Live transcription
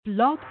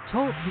Blog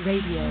Talk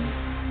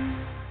Radio.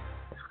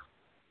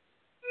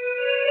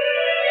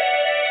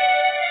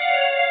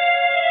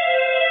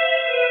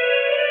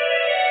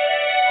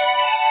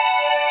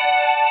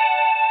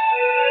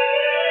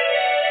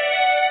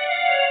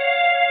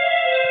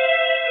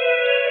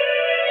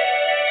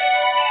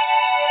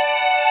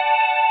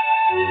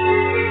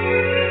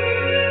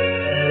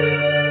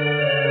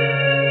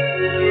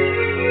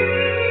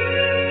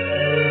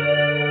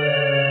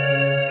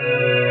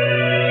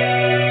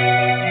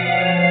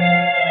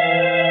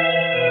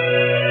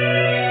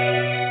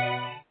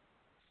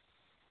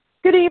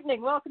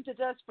 Welcome to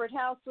Desperate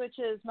House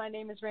Witches. My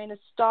name is Raina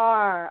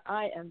Starr.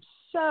 I am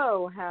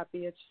so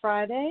happy it's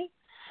Friday.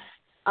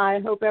 I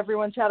hope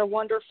everyone's had a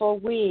wonderful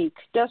week.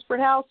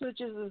 Desperate House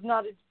Witches is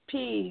not a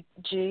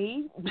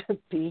PG,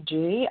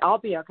 PG, I'll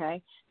be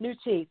okay, new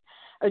teeth,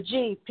 a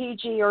G,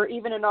 PG, or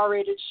even an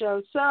R-rated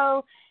show.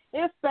 So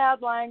if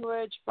bad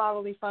language,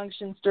 bodily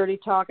functions, dirty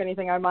talk,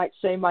 anything I might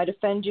say might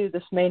offend you,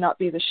 this may not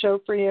be the show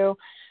for you,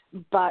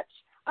 but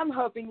I'm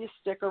hoping you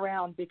stick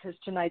around because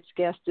tonight's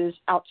guest is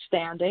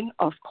outstanding,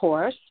 of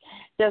course.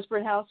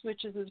 Desperate House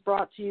Witches is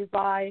brought to you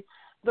by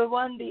the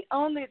one, the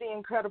only, the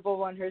incredible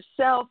one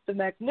herself, the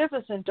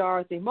magnificent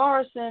Dorothy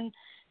Morrison.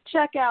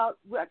 Check out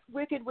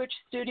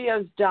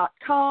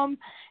wickedwitchstudios.com,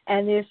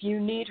 and if you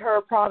need her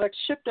products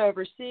shipped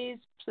overseas,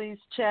 please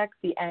check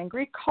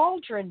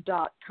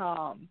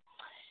theangrycauldron.com.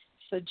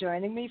 So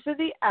joining me for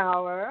the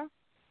hour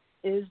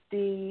is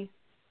the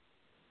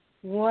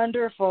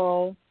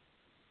wonderful,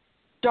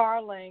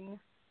 darling,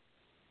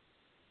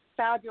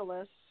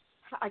 fabulous.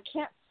 I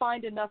can't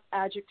find enough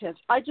adjectives.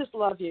 I just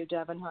love you,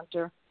 Devin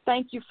Hunter.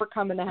 Thank you for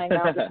coming to hang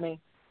out with me.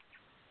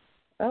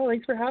 Oh,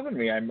 thanks for having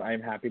me.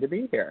 I'm happy to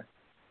be here.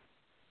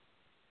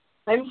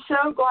 I'm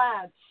so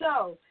glad.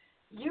 So,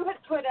 you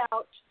had put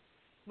out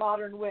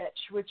Modern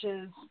Witch, which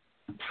is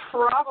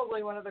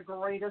probably one of the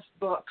greatest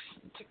books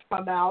to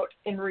come out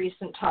in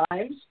recent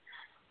times.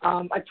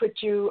 I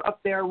put you up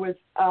there with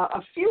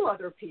a few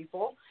other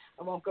people.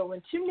 I won't go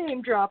into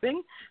name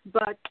dropping,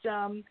 but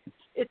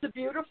it's a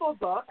beautiful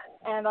book,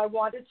 and I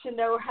wanted to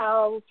know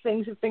how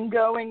things have been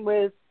going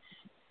with,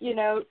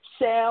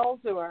 sales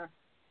or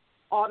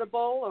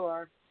Audible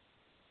or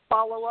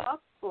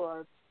follow-up,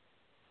 or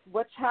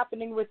what's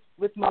happening with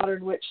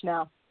Modern Witch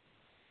now.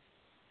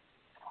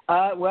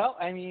 Well,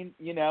 I mean,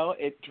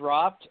 it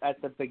dropped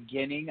at the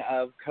beginning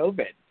of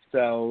COVID,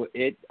 so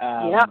it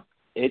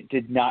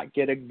did not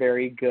get a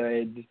very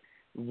good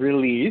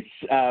release,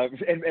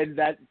 and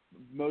that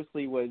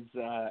mostly was,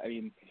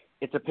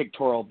 it's a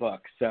pictorial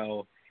book,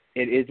 so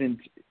it isn't,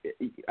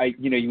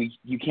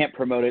 you can't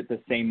promote it the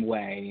same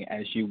way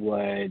as you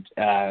would,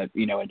 a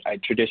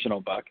traditional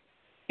book.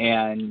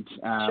 And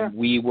Sure.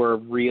 We were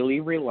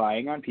really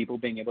relying on people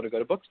being able to go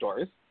to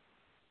bookstores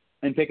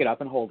and pick it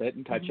up and hold it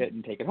and touch it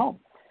and take it home.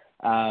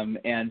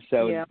 And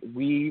so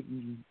we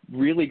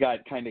really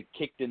got kind of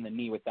kicked in the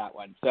knee with that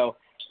one. So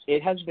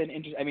it has been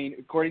interesting. I mean,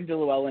 according to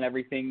Llewellyn,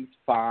 everything's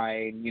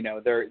fine.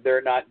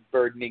 They're not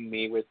burdening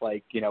me with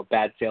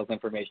bad sales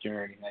information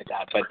or anything like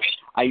that. But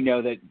I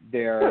know that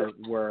there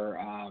were,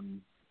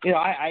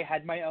 I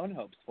had my own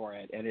hopes for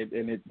it, and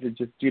it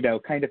just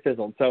kind of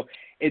fizzled. So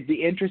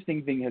the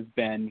interesting thing has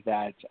been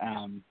that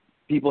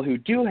people who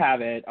do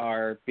have it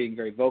are being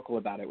very vocal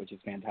about it, which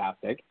is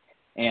fantastic.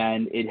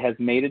 And it has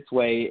made its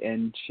way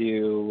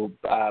into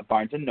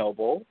Barnes &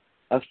 Noble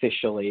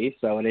officially,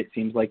 and it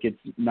seems like it's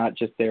not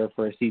just there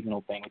for a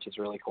seasonal thing, which is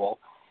really cool.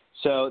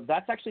 So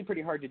that's actually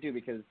pretty hard to do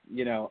because,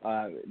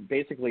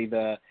 basically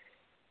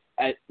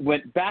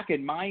went back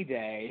in my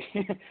day,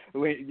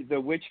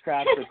 the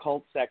witchcraft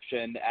occult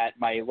section at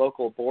my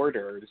local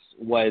Borders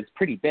was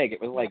pretty big. It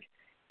was like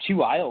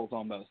 2 aisles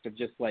almost of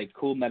just like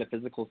cool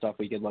metaphysical stuff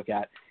we could look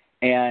at.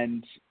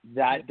 And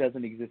that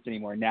doesn't exist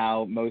anymore.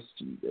 Now, most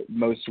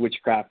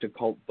witchcraft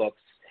occult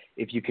books,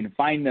 if you can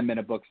find them in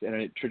a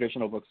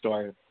traditional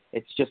bookstore,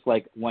 it's just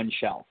like one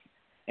shelf.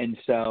 And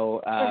so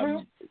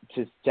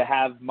to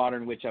have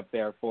Modern Witch up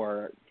there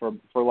for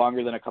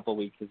longer than a couple of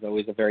weeks is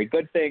always a very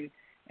good thing.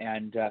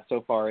 And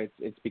so far,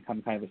 it's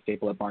become kind of a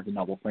staple at Barnes &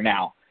 Noble for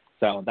now.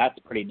 So that's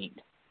pretty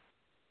neat.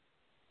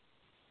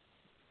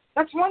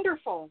 That's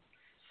wonderful.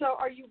 So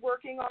are you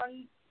working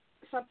on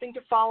something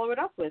to follow it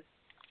up with?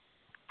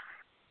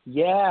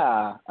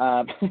 Yeah,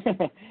 I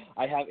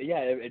have.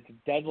 Yeah, its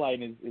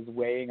deadline is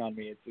weighing on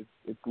me.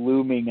 It's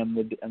looming on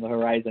the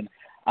horizon.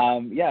 So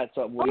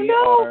we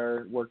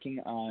are working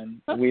on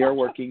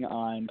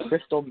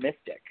Crystal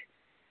Mystic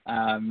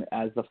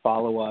as the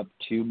follow up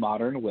to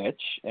Modern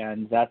Witch,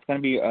 and that's going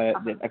to be a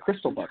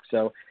crystal book.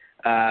 So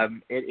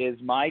it is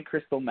my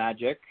crystal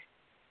magic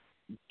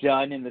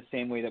done in the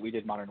same way that we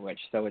did Modern Witch.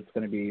 So it's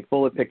going to be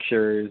full of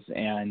pictures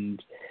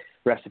and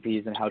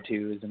recipes and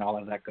how-tos and all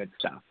of that good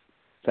stuff.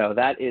 So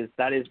that is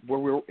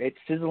where it's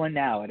sizzling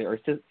now, or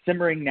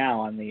simmering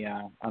now on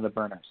the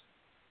burners.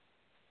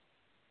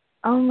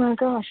 Oh my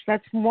gosh,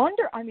 that's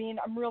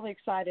I'm really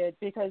excited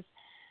because,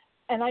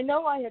 and I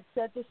know I had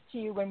said this to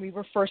you when we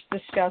were first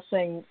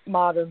discussing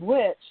Modern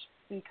Witch,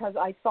 because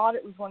I thought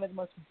it was one of the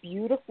most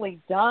beautifully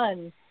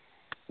done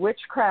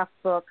witchcraft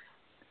books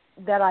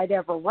that I'd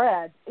ever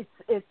read.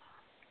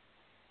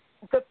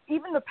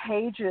 Even the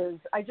pages,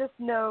 I just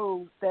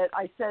know that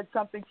I said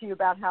something to you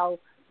about how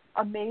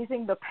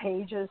amazing the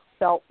pages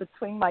felt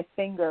between my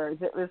fingers.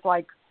 It was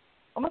like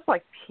almost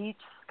like peach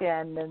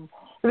skin, and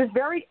it was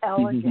very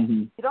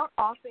elegant. You don't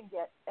often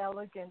get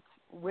elegant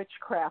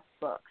witchcraft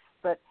books,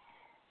 but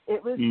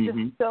it was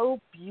just so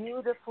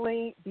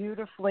beautifully,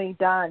 beautifully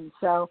done.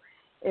 So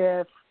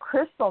if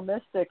Crystal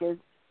Mystic is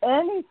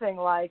anything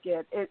like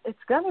it, it's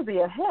going to be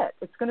a hit.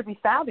 It's going to be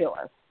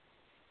fabulous.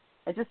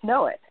 I just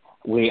know it.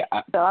 We're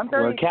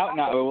very counting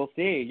on it. We'll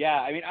see.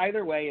 Yeah, I mean,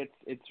 either way,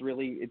 it's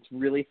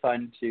really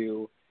fun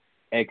to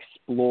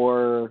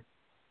explore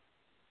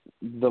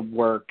the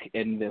work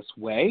in this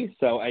way.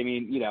 So, I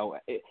mean,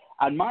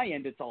 on my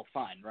end, it's all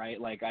fun,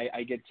 right? Like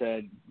I get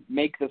to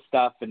make the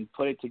stuff and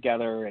put it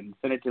together and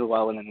send it to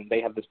Llewellyn, and then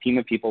they have this team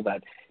of people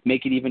that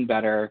make it even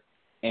better.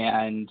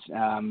 And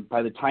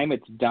by the time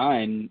it's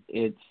done,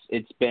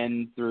 it's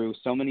been through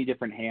so many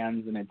different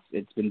hands, and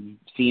it's been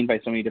seen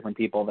by so many different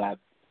people that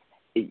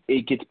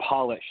it gets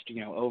polished,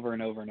 over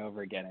and over and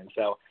over again. And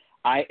so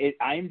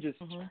I'm just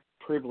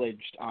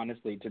privileged,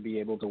 honestly, to be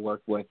able to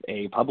work with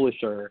a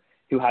publisher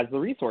who has the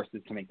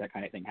resources to make that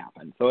kind of thing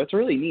happen. So it's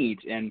really neat.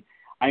 And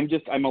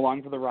I'm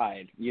along for the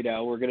ride.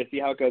 We're going to see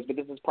how it goes, but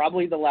this is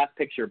probably the last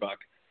picture book,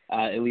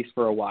 at least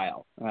for a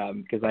while,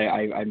 because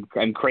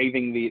I'm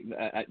craving the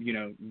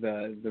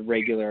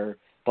regular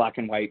black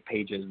and white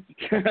pages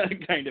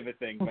kind of a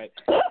thing, but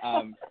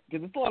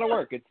because it's a lot of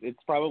work.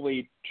 It's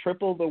probably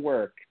triple the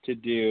work to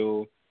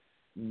do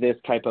this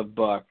type of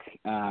book,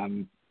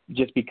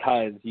 just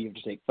because you have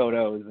to take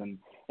photos, and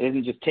it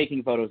isn't just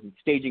taking photos and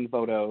staging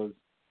photos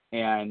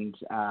and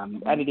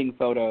editing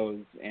photos,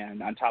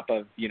 and on top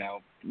of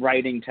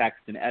writing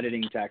text and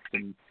editing text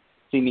and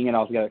seaming it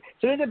all together.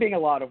 So it ends up being a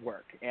lot of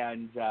work,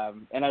 and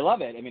I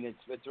love it. I mean,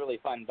 it's really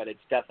fun, but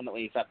it's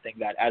definitely something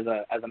that as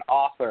an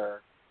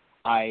author,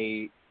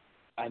 I'm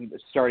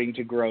starting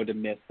to grow to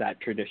miss that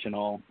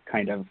traditional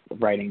kind of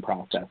writing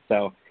process.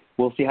 So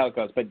we'll see how it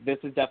goes. But this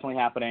is definitely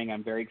happening.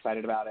 I'm very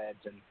excited about it.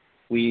 And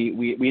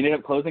we ended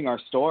up closing our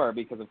store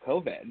because of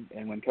COVID,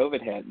 and when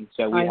COVID hit. And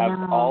so we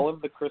have all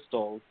of the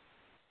crystals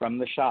from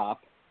the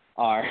shop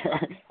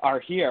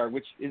are here,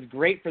 which is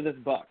great for this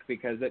book,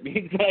 because it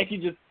means that I can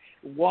just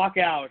walk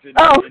out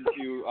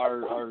into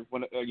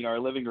our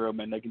living room,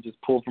 and I can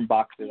just pull from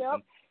boxes. Yep.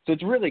 And so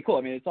it's really cool.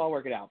 I mean, it's all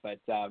working out, but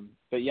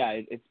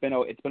yeah, it's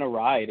been a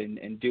ride,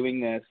 and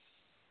doing this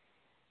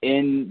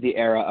in the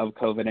era of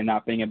COVID and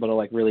not being able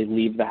to really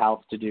leave the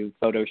house to do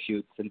photo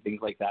shoots and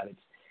things like that.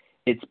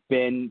 It's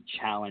been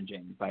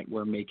challenging, but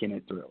we're making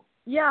it through.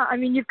 Yeah, I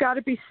mean, you've got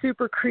to be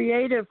super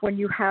creative when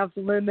you have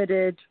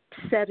limited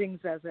settings,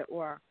 as it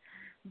were.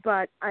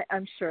 But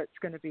I'm sure it's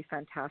going to be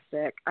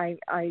fantastic.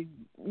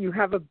 You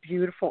have a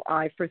beautiful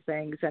eye for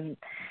things, and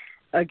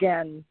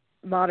again,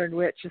 Modern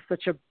Witch is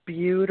such a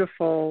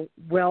beautiful,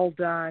 well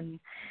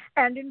done,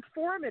 and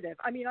informative.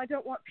 I mean, I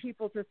don't want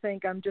people to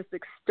think I'm just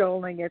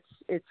extolling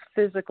its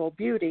physical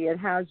beauty. It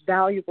has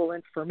valuable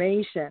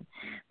information,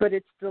 but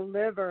it's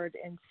delivered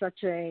in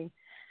such an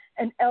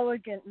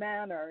elegant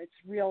manner.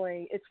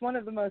 It's one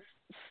of the most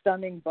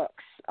stunning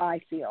books,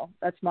 I feel.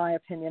 That's my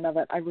opinion of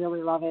it. I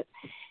really love it.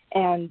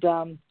 And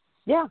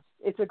yeah,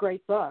 it's a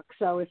great book.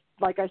 So if,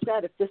 like I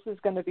said, if this is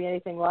going to be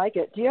anything like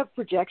it, do you have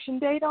projection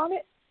date on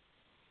it?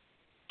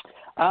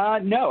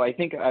 No, I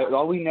think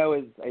all we know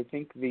is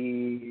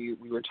we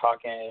were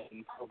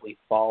talking probably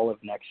fall of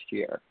next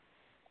year.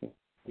 It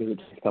would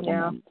take a couple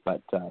months,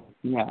 but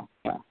yeah.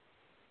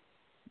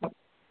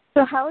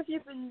 So how have you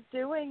been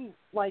doing,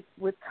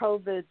 with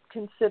COVID,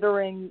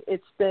 considering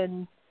it's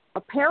been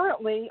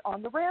apparently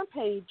on the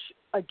rampage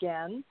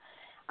again?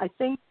 I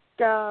think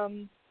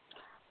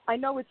I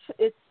know it's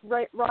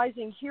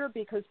rising here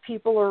because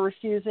people are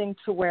refusing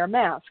to wear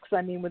masks.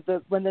 I mean,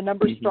 when the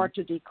numbers start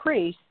to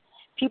decrease,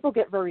 people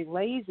get very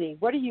lazy.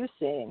 What are you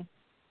seeing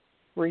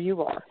where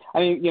you are? I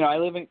mean, I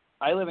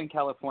live in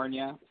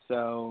California,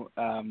 so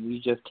we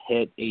just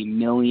hit 1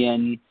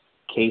 million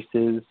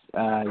cases,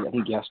 I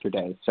think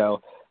yesterday.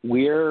 So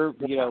we're,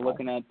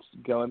 looking at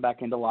going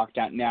back into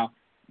lockdown. Now,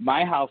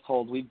 my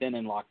household, we've been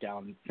in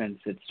lockdown since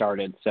it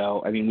started.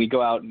 So, I mean, we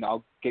go out and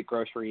I'll get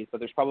groceries, but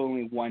there's probably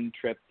only one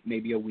trip,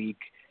 maybe a week,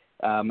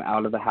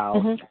 out of the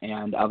house.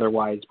 And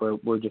otherwise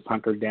we're just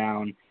hunkered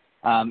down.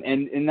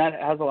 And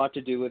that has a lot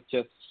to do with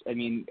just, I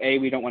mean, A,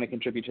 we don't want to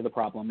contribute to the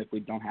problem if we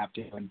don't have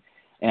to.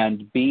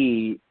 And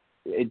B,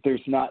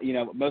 there's not,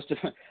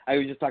 I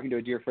was just talking to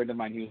a dear friend of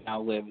mine who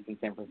now lives in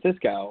San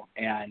Francisco.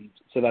 And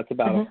so that's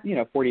about,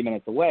 40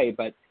 minutes away,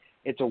 but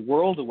it's a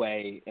world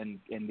away in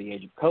the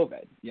age of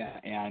COVID. Yeah.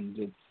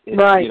 And it's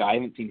right. I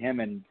haven't seen him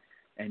in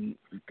 6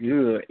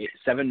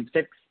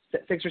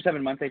 or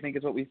 7 months, I think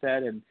is what we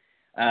said. And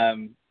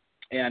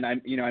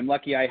I'm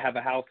lucky I have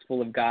a house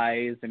full of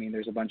guys. I mean,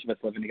 there's a bunch of us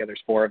living together.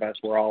 There's 4 of us.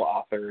 We're all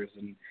authors,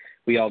 and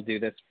we all do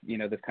this,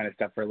 this kind of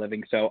stuff for a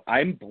living. So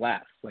I'm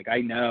blessed. I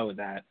know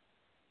that,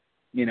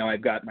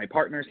 I've got my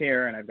partners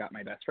here, and I've got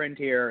my best friend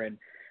here, and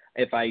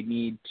If I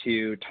need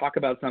to talk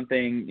about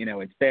something,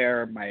 it's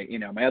there.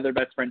 My other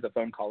best friend's a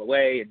phone call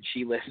away, and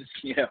she lives,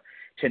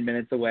 10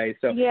 minutes away.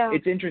 So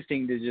it's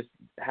interesting to just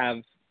have,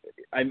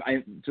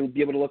 to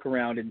be able to look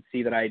around and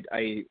see that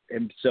I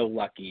am so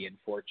lucky and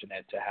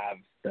fortunate to have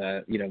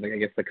the, I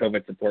guess the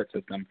COVID support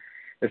system.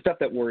 The stuff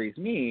that worries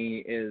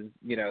me is,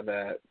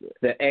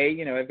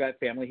 I've got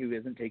family who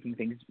isn't taking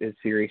things as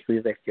seriously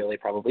as I feel they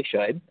probably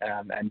should,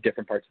 in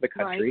different parts of the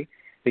country,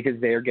 because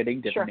they are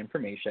getting different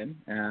information.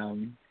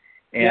 And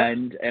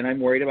I'm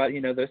worried about,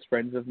 those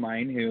friends of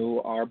mine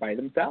who are by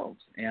themselves.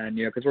 And,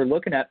 because we're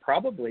looking at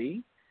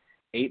probably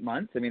 8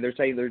 months. I mean, they're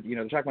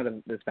talking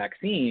about this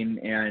vaccine,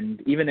 and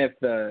even if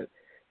the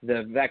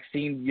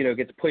vaccine,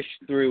 gets pushed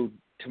through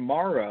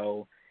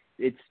tomorrow,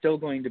 it's still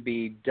going to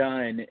be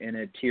done in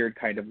a tiered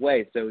kind of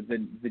way. So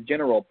the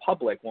general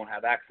public won't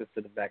have access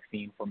to the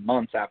vaccine for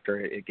months after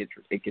it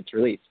gets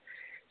released.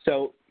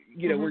 So,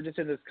 we're just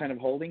in this kind of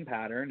holding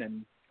pattern,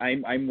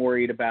 and I'm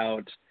worried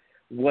about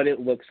what it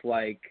looks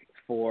like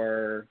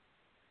for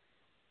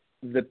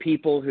the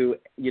people who,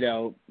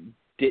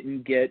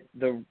 didn't get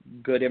the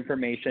good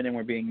information and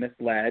were being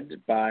misled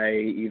by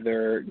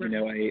either,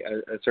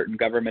 a certain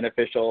government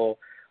official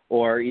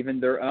or even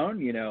their own,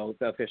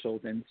 the officials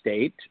in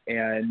state.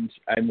 And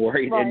I'm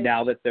worried, and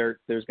now that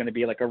there's going to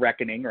be like a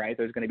reckoning, right?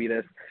 There's going to be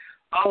this,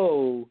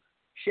 oh,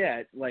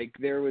 shit, like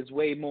there was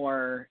way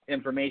more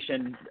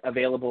information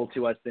available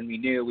to us than we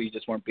knew. We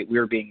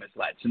were being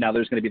misled. So now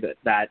there's going to be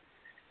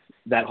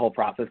that whole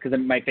process, because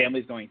my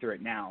family's going through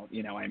it now.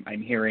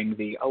 I'm hearing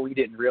we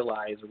didn't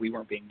realize, or we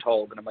weren't being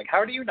told, and I'm like,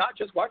 how do you not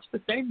just watch the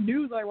same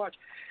news I watch?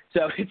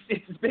 So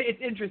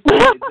it's interesting.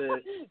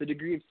 The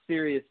degree of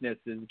seriousness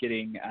is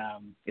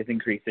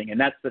increasing, and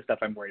that's the stuff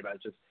I'm worried about.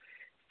 It's just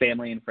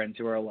family and friends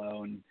who are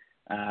alone,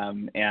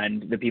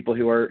 and the people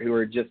who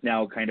are just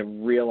now kind of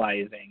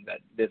realizing that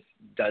this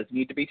does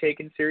need to be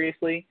taken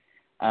seriously.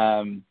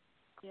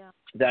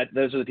 That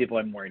those are the people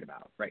I'm worried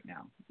about right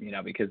now.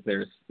 Because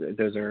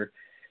those are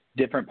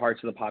different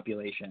parts of the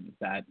population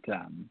that,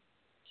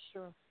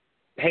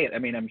 hey, I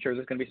mean, I'm sure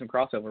there's going to be some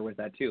crossover with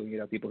that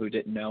too. People who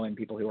didn't know and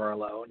people who are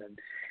alone, and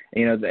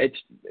it's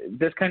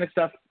this kind of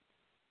stuff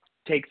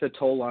takes a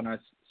toll on us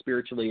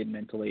spiritually and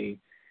mentally,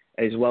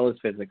 as well as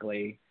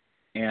physically.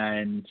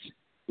 And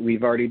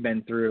we've already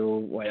been through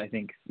what I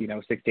think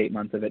 6 to 8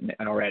 months of it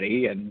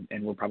already, and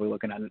we're probably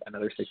looking at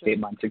another 6 to 8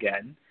 months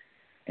again.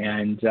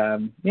 And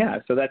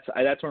so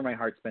that's where my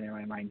heart's been and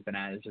my mind's been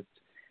at, is just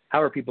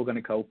how are people going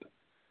to cope.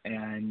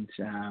 And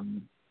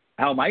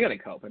how am I going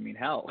to cope? I mean,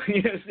 hell, 6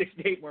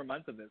 to 8 more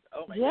months of this.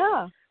 Oh my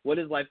goodness. What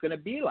is life going to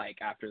be like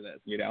after this?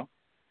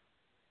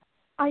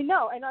 I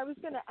know, and I was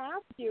going to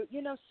ask you.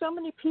 So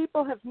many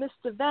people have missed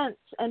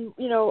events, and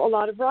a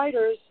lot of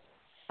writers,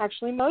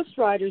 actually most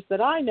writers that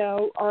I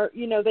know, are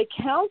they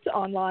count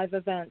on live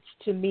events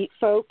to meet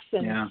folks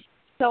and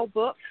sell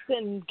books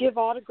and give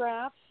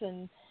autographs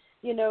and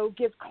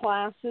give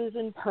classes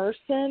in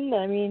person.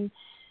 I mean,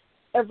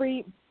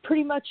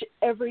 pretty much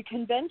every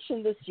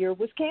convention this year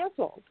was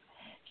canceled.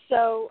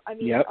 So, I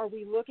mean, are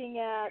we looking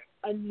at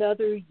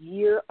another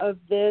year of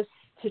this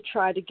to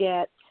try to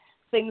get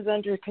things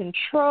under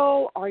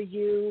control? Are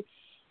you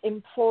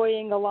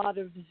employing a lot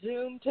of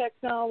Zoom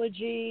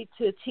technology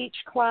to teach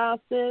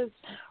classes?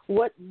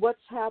 What's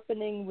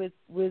happening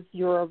with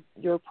your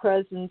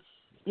presence,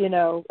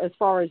 as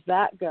far as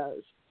that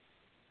goes?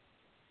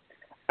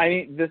 I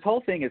mean, this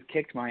whole thing has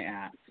kicked my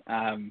ass.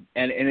 And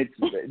it's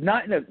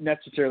not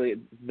necessarily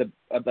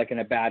in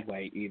a bad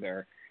way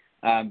either,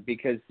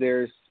 because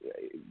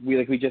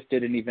we just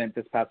did an event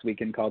this past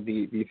weekend called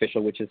the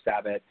Official Witches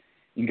Sabbath.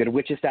 You can go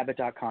to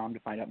witchessabbath.com to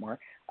find out more.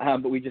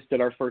 But we just did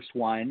our first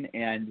one,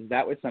 and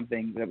that was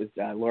something that was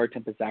Laura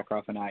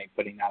Tempest-Zakroff and I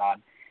putting that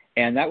on.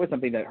 And that was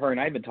something that her and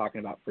I have been talking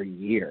about for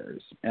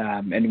years.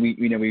 And we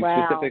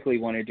specifically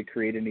wanted to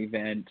create an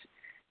event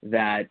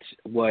that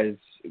was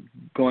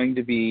going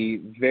to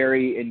be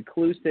very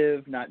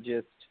inclusive, not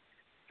just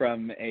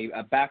from a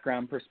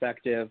background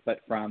perspective,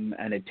 but from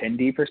an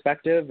attendee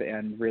perspective,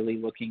 and really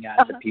looking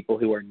at the people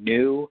who are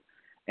new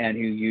and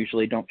who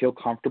usually don't feel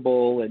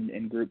comfortable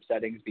in group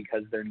settings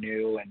because they're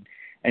new.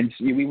 And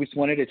we just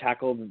wanted to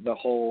tackle the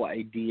whole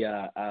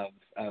idea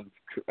of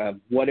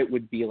what it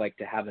would be like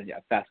to have a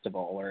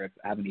festival or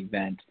have an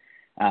event,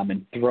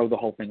 and throw the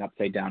whole thing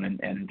upside down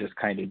and just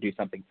kind of do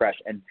something fresh.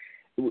 And,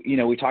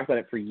 we talked about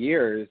it for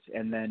years,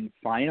 and then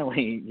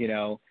finally,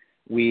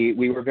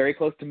 we were very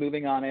close to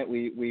moving on it.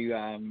 We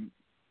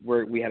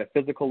had a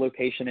physical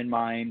location in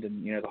mind,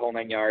 and the whole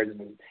 9 yards,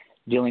 and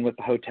dealing with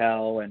the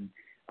hotel and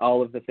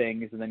all of the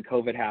things. And then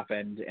COVID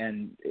happened,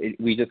 and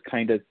we just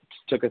kind of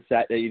took a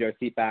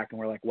seat back, and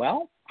we're like,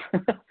 well,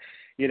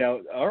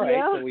 all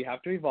right, so we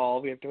have to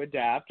evolve, we have to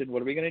adapt, and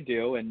what are we going to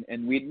do?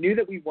 And we knew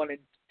that we wanted,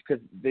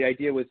 because the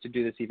idea was to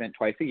do this event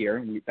twice a year,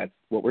 and that's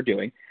what we're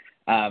doing.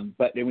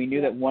 But we knew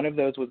that one of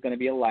those was going to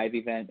be a live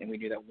event, and we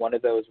knew that one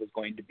of those was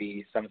going to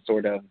be some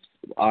sort of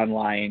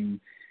online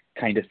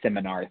kind of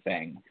seminar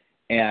thing.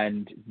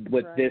 And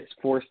what this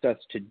forced us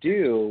to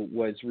do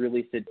was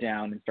really sit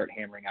down and start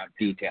hammering out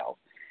details.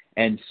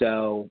 And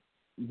so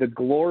the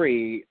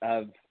glory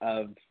of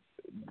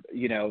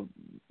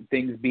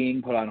things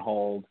being put on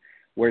hold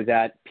were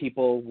that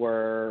people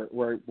were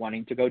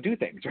wanting to go do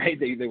things, right?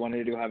 They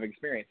wanted to have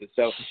experiences.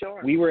 So Sure.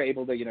 we were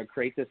able to,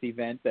 create this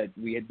event that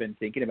we had been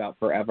thinking about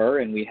forever.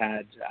 And we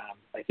had,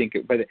 I think,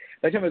 by the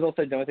time it was all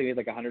said and done, I think we had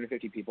like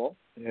 150 people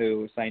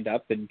who signed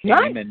up and came.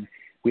 Nice. And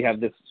we have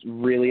this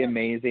really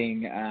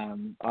amazing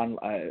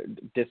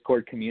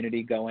Discord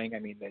community going. I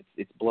mean,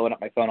 it's blowing up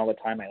my phone all the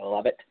time. I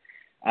love it.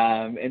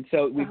 And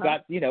so we've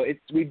got,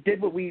 we did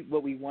what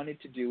we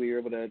wanted to do. We were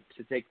able to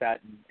take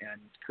that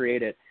and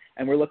create it.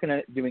 And we're looking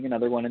at doing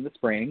another one in the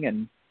spring.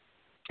 And,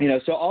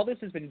 so all this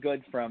has been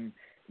good from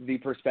the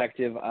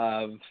perspective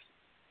of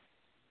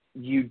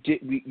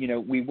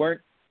we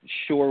weren't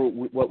sure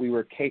what we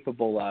were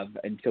capable of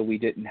until we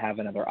didn't have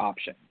another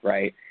option.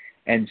 Right.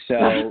 And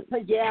so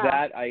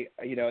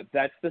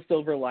that's the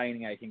silver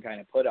lining I can kind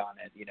of put on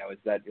it, is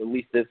that at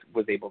least this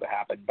was able to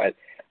happen. But,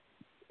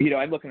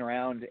 I'm looking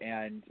around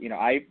and,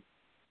 I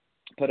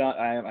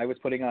was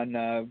putting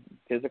on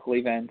physical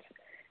events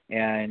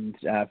and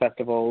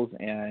festivals,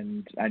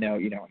 and I know,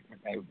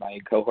 my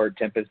cohort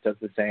Tempest does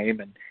the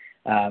same. And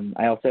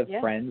I also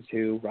have friends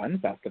who run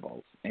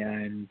festivals.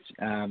 And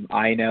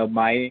I know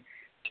by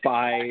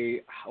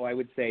I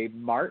would say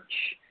March,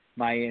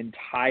 my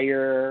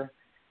entire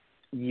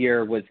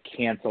year was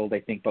canceled,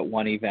 I think, but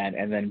one event.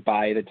 And then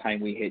by the time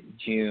we hit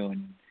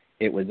June,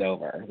 it was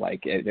over.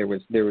 Like there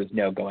was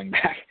no going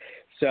back.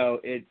 So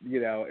and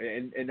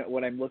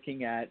when I'm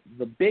looking at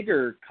the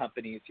bigger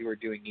companies who are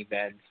doing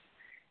events,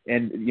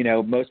 and,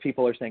 most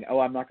people are saying,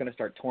 I'm not going to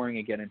start touring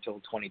again until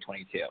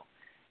 2022.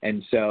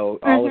 And so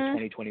all of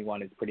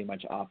 2021 is pretty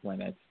much off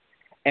limits.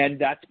 And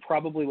that's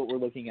probably what we're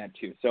looking at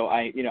too. So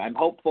I'm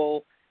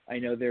hopeful. I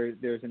know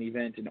there's an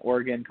event in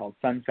Oregon called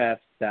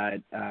Sunfest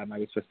that I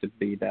was supposed to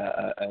be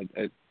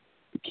a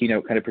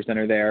keynote kind of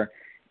presenter there.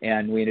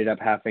 And we ended up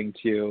having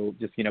to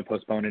just,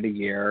 postpone it a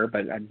year.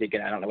 But I'm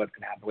thinking, I don't know what's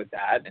going to happen with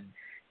that. And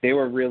they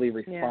were really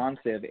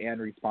responsive and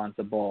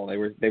responsible.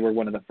 They were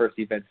one of the first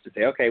events to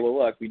say, okay, well,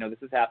 look, we know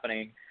this is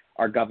happening.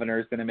 Our governor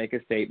is going to make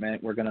a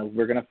statement. We're going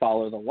to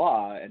follow the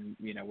law, and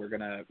we're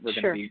going to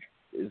be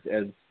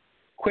as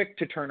quick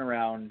to turn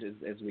around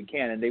as we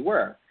can, and they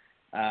were.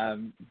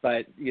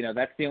 But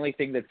that's the only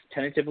thing that's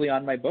tentatively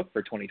on my book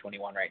for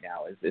 2021 right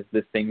now is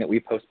this thing that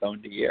we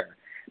postponed a year.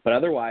 But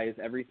otherwise,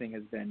 everything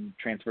has been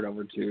transferred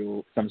over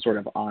to some sort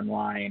of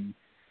online,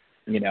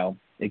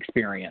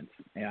 experience.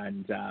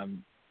 And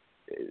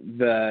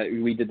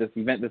we did this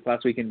event this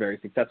last weekend very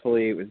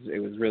successfully. It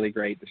was really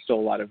great. There's still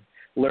a lot of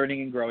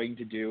learning and growing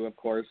to do, of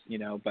course,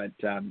 but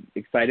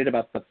excited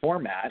about the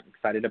format,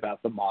 excited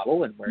about the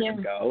model and where it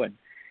can go. And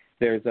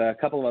there's a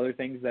couple of other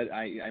things that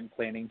I'm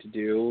planning to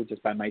do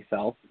just by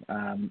myself,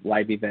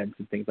 live events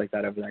and things like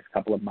that over the next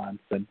couple of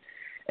months. And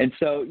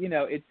so,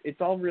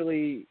 it's all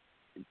really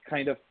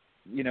kind of,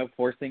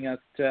 forcing us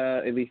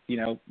to, at least,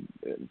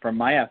 from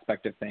my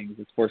aspect of things,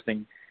 it's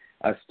forcing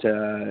us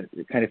to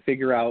kind of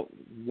figure out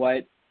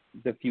what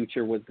the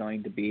future was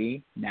going to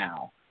be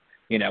now.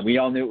 We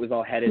all knew it was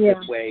all headed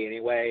this way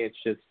anyway.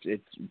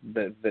 It's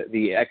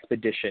the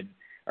expedition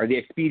or the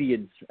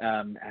expedience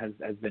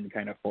has been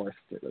kind of forced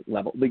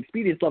level. The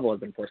expedience level has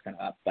been forced kind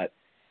of up, but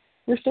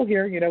we're still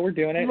here. We're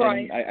doing it.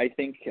 Right. And I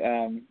think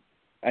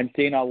I'm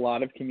seeing a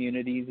lot of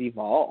communities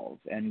evolve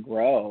and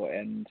grow,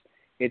 and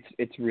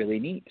it's really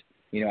neat,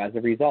 as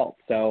a result.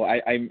 So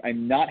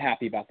I'm not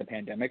happy about the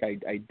pandemic.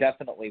 I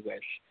definitely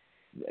wish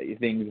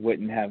things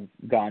wouldn't have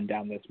gone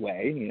down this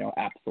way,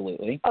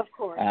 absolutely. Of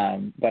course.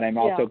 But I'm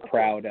also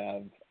proud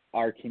of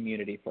our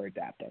community for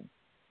adapting.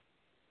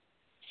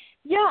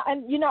 Yeah,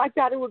 and I've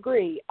got to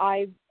agree.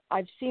 I've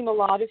seen a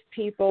lot of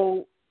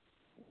people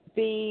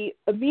in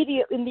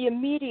the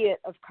immediate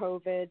of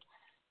COVID,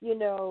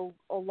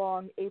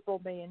 along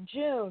April, May, and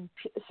June.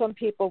 Some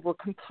people were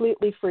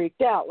completely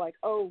freaked out, like,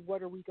 oh,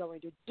 what are we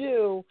going to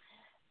do?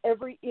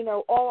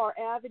 All our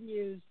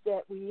avenues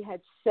that we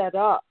had set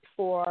up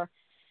for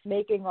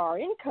making our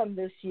income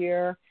this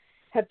year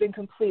have been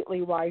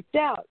completely wiped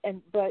out.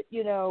 But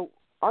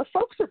our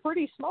folks are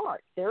pretty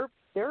smart.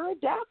 They're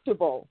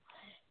adaptable.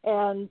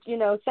 And,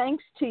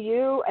 thanks to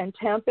you and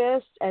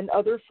Tempest and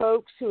other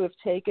folks who have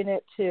taken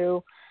it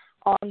to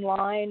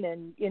online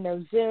and,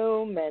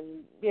 Zoom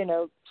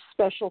and,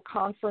 special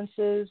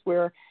conferences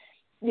where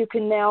you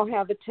can now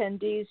have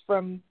attendees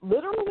from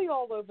literally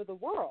all over the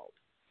world.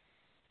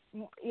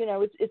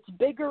 It's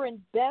bigger and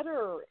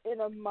better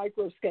in a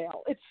micro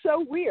scale. It's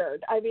so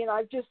weird. I mean,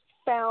 I've just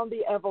found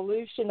the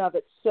evolution of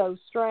it so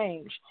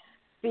strange,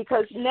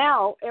 because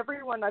now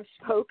everyone I've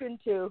spoken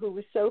to who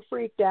was so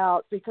freaked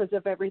out because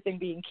of everything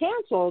being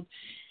canceled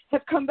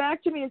have come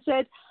back to me and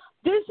said,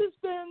 this has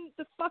been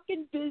the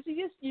fucking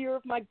busiest year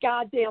of my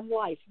goddamn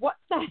life. What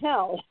the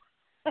hell?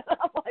 And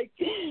I'm like,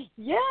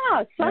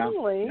 yeah,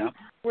 suddenly,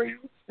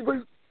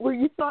 where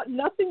you thought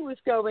nothing was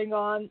going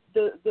on,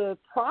 the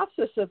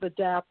process of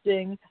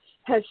adapting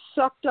has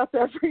sucked up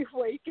every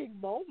waking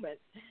moment.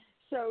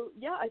 So,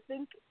 yeah, I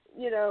think,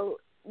 you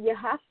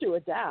have to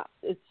adapt.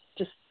 It's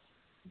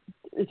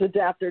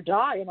adapt or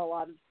die in a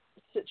lot of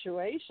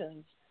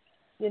situations,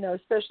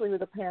 especially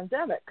with a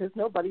pandemic, because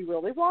nobody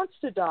really wants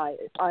to die,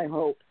 I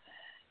hope.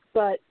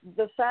 But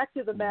the fact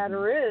of the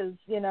matter is,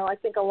 I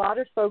think a lot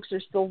of folks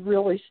are still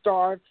really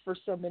starved for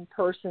some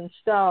in-person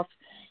stuff.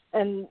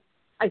 And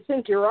I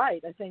think you're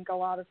right. I think a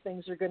lot of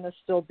things are going to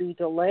still be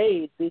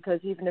delayed because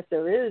even if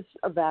there is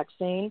a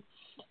vaccine,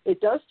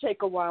 it does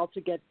take a while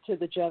to get to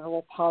the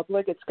general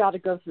public. It's got to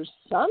go through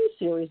some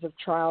series of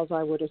trials,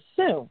 I would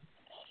assume.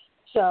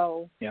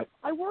 So yep.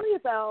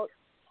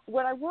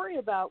 What I worry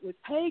about with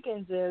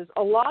pagans is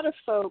a lot of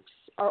folks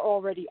are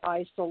already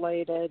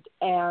isolated,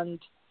 and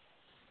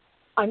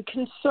I'm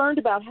concerned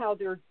about how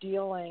they're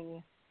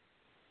dealing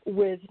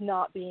with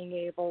not being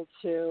able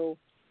to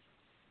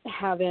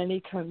have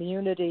any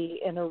community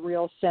in a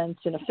real sense,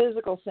 in a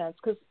physical sense.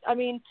 Because,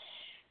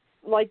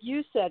 like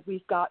you said,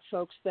 we've got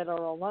folks that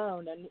are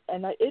alone,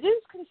 and it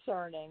is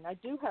concerning. I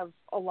do have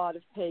a lot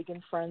of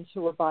pagan friends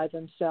who are by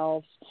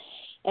themselves,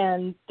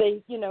 and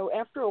they,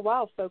 after a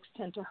while, folks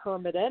tend to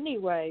hermit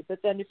anyway. But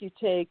then if you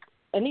take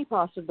any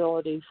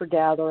possibility for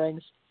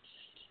gatherings,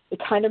 it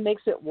kind of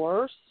makes it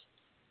worse.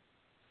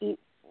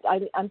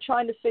 I'm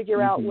trying to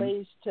figure out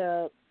ways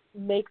to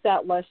make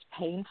that less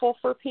painful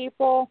for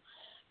people,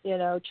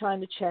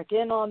 trying to check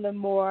in on them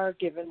more,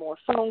 giving more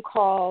phone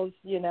calls,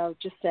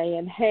 just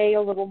saying hey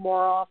a little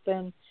more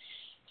often.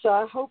 So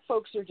I hope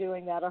folks are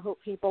doing that. I hope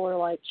people are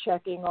like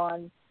checking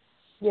on,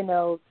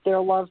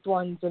 their loved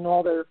ones in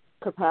all their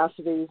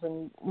capacities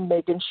and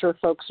making sure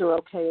folks are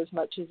okay as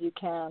much as you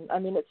can.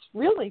 It's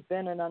really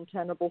been an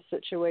untenable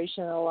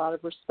situation in a lot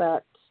of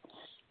respects.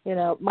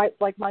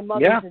 My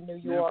mother's in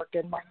New York,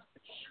 and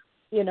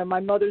my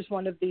mother's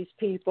one of these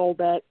people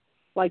that,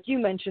 like you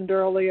mentioned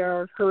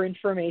earlier, her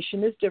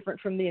information is different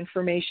from the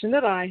information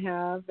that I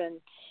have. And,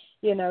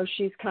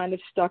 she's kind of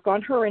stuck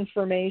on her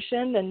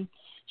information, and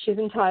she's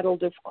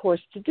entitled, of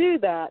course, to do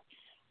that.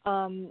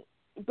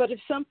 But if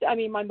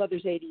something, my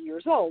mother's 80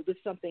 years old. If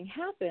something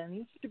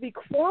happens, to be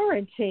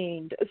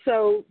quarantined.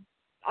 So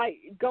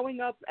going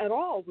up at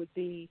all would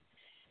be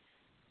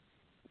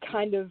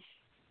kind of,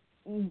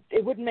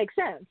 it wouldn't make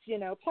sense,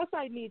 Plus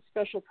I need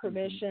special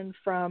permission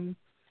from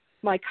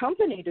my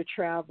company to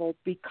travel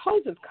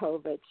because of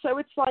COVID. So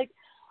it's like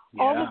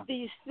all of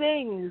these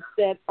things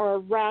that are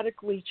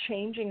radically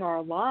changing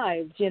our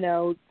lives,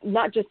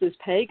 not just as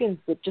pagans,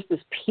 but just as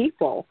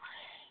people.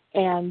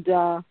 And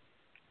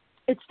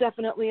it's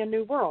definitely a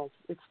new world.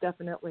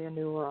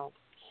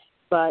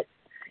 But,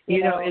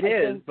 it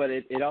is, but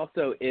it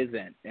also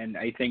isn't. And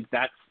I think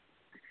that's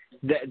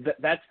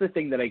the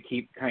thing that I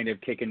keep kind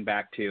of kicking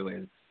back to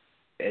is,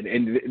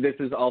 and this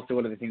is also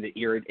one of the things that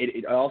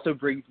it also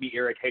brings me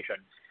irritation.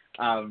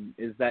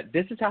 Is that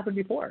this has happened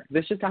before.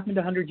 This just happened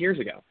 100 years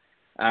ago,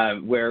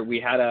 where we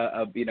had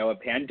a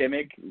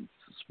pandemic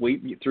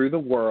sweep through the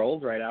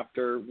world right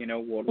after,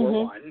 World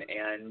War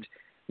I, and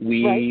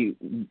we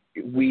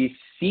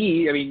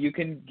see, you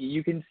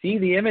can see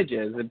the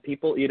images and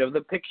people,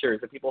 the pictures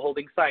of people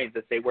holding signs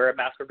that say wear a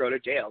mask or go to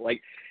jail.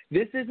 Like,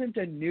 this isn't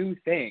a new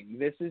thing.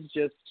 This is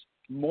just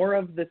more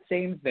of the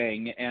same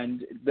thing.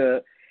 And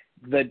the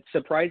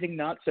surprising,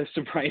 not so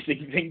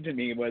surprising thing to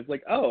me was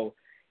like, oh,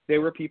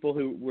 there were people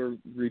who were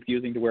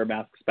refusing to wear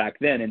masks back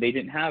then, and they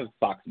didn't have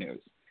Fox News,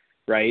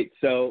 right?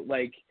 So,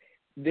 like,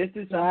 this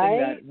is something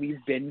that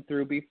we've been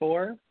through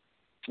before.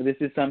 This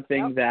is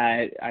something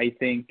that I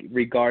think,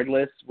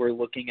 regardless, we're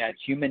looking at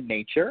human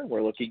nature,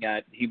 we're looking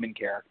at human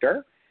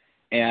character,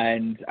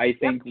 and I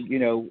think,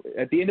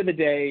 at the end of the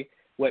day,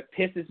 what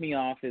pisses me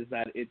off is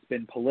that it's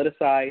been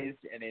politicized,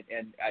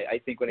 and I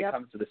think when it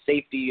comes to the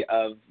safety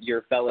of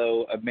your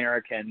fellow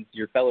Americans,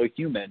 your fellow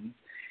humans,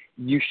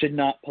 you should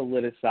not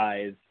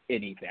politicize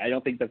anything. I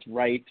don't think that's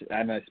right.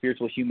 I'm a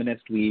spiritual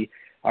humanist. We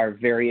are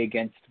very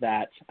against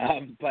that.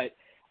 But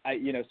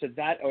so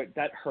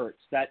that hurts.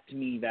 That, to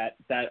me, that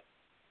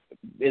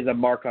is a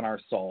mark on our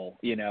soul.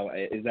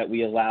 Is that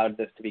we allowed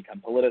this to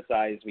become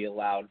politicized. We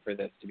allowed for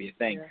this to be a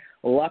thing. Yeah.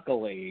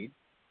 Luckily,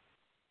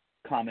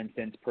 common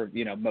sense,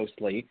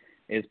 mostly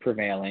is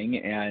prevailing,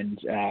 and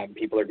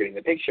people are getting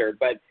the picture.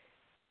 But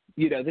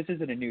this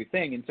isn't a new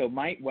thing. And so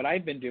what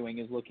I've been doing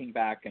is looking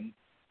back and.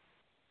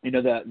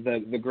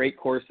 The great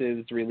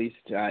courses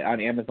released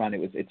on Amazon.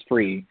 It's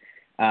free.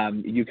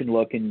 You can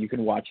look and you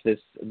can watch this.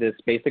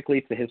 Basically,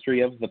 it's the history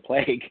of the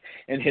plague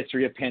and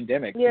history of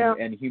pandemics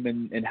and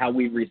human and how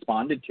we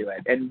responded to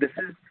it. And this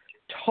is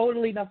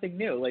totally nothing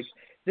new. Like,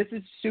 this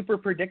is super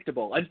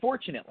predictable.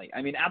 Unfortunately,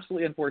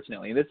 absolutely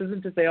unfortunately. And this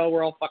isn't to say, oh,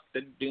 we're all fucked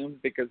and doomed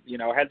because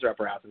our heads are up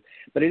our asses.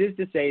 But it is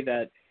to say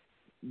that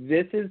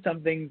this is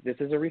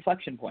a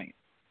reflection point.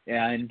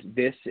 And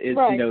this is,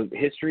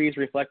 history is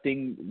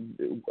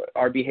reflecting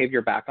our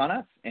behavior back on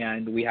us,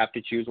 and we have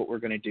to choose what we're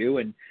going to do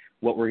and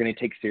what we're going to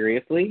take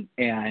seriously.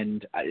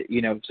 And,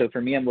 so for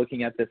me, I'm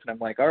looking at this and I'm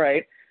like, all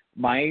right,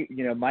 my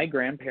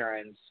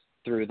grandparents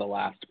through the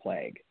last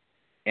plague.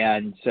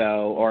 And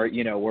so,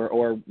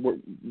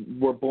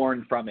 we're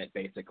born from it,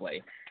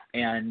 basically.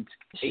 And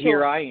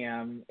here I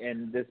am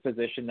in this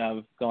position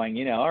of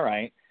going, all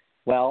right,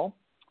 well,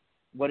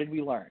 what did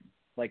we learn?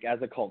 like as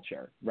a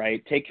culture,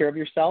 right? Take care of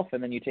yourself,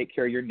 and then you take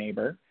care of your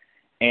neighbor,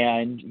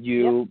 and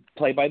you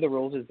play by the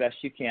rules as best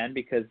you can,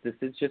 because this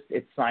is just,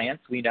 it's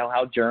science. We know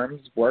how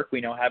germs work. We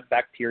know how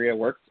bacteria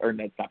works, or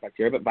it's not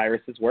bacteria, but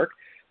viruses work.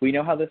 We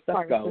know how this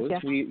stuff goes.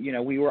 Yeah.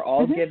 We were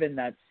all given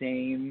that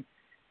same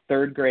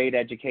third grade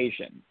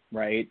education,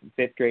 right?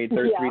 Fifth grade,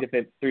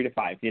 three to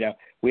five,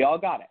 we all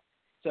got it.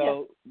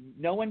 So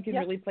no one can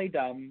really play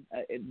dumb.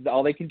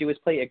 All they can do is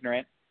play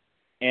ignorant.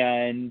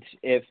 And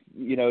if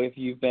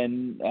you've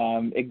been,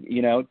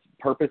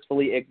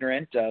 purposefully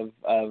ignorant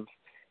of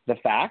the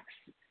facts,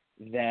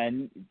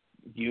 then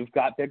you've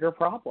got bigger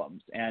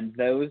problems. And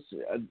those,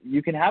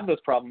 you can have those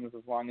problems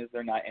as long as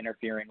they're not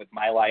interfering with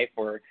my life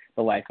or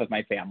the life of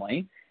my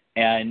family.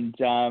 And,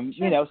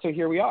 so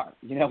here we are,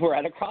 we're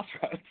at a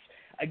crossroads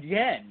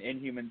again in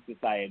human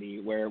society,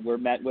 where we're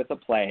met with a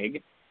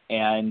plague,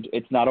 and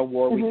it's not a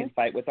war we can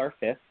fight with our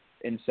fists.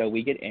 And so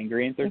we get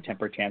angry and throw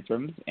temper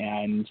tantrums,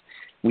 and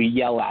we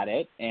yell at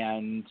it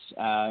and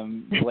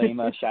blame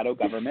a shadow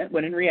government,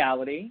 when in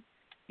reality,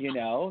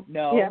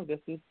 this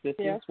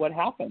is what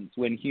happens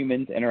when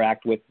humans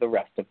interact with the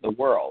rest of the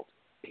world,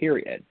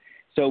 period.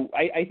 So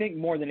I think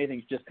more than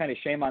anything, just kind of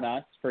shame on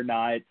us for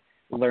not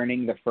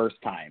learning the first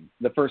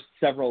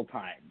several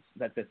times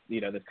that this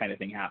kind of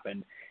thing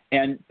happened.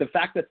 And the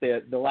fact that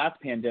the last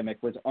pandemic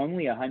was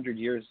only 100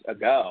 years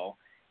ago,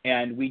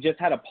 and we just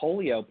had a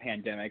polio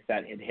pandemic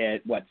that had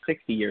hit,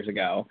 60 years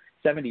ago,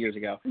 70 years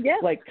ago. Yes.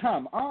 Like,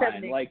 come on.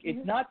 70. Like,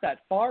 it's not that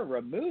far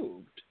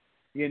removed,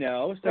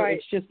 So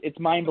it's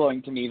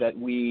mind-blowing to me that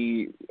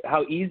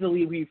how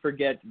easily we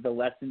forget the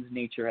lessons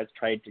nature has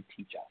tried to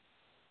teach us.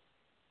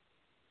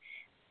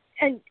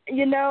 And,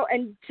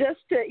 and just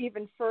to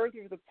even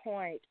further the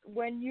point,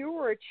 when you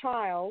were a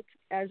child,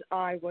 as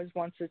I was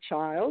once a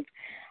child,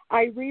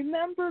 I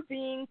remember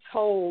being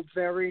told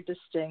very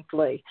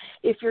distinctly,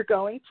 if you're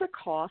going to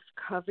cough,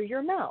 cover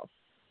your mouth.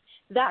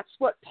 That's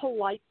what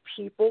polite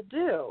people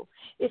do.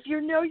 If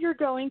you know you're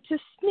going to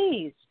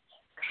sneeze,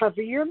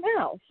 cover your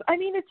mouth. I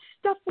mean, it's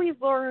stuff we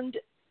learned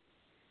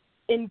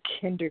in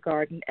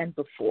kindergarten and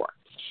before.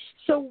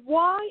 So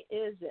why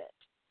is it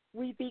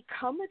we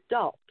become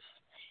adults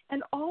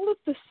and all of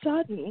a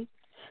sudden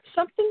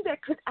something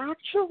that could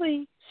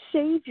actually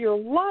save your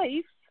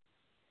life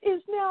is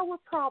now a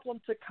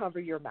problem to cover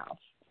your mouth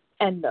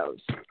and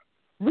nose?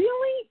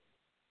 Really?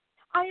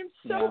 I am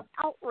so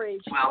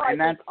outraged by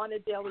this on a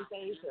daily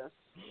basis.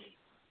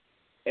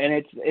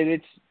 And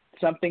it's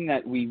something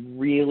that we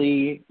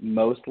really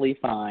mostly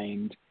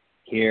find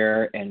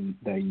here in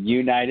the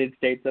United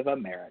States of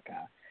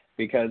America,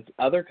 because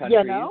other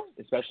countries,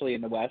 especially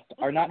in the West,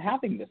 are not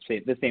having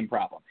the same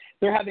problem.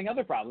 They're having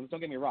other problems. Don't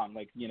get me wrong.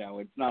 Like,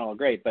 it's not all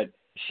great, but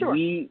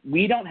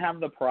we don't have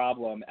the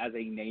problem as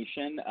a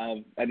nation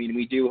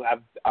we do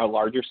have our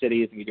larger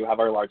cities and we do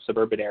have our large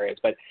suburban areas,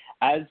 but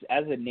as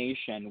a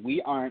nation,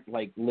 we aren't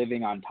like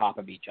living on top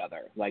of each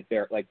other like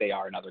they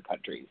are in other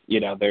countries.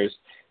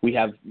 We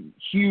have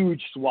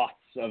huge swaths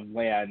of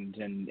land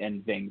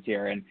and things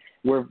here, and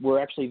we're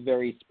actually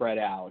very spread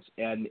out,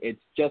 and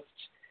it's just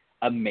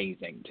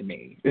amazing to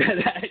me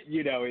that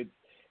it's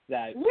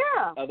that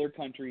other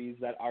countries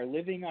that are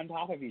living on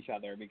top of each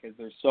other because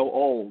they're so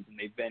old and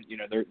they've been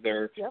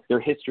their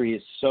history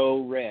is so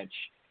rich,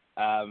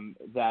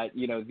 that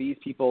these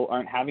people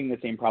aren't having the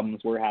same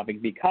problems we're having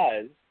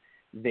because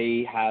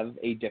they have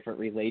a different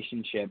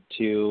relationship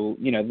to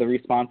the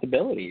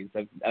responsibilities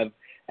of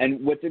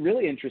and what's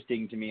really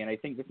interesting to me, and I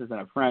think this is an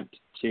affront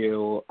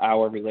to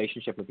our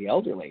relationship with the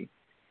elderly,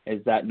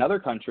 is that in other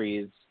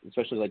countries,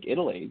 especially like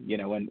Italy,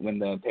 when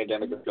the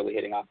pandemic was really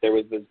hitting off, there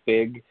was this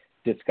big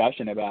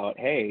discussion about,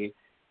 hey,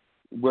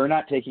 we're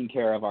not taking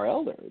care of our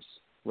elders,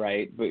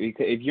 right? But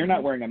if you're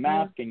not wearing a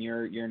mask and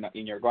you're going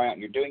out and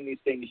you're doing these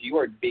things, you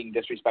are being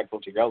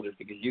disrespectful to your elders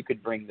because you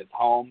could bring this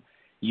home,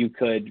 you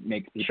could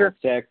make people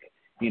sick,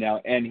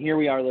 And here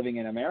we are living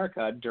in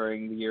America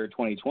during the year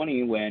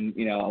 2020 when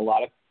a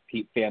lot of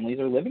families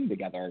are living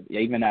together,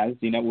 even as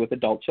with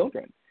adult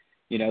children.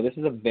 This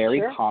is a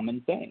very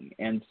common thing.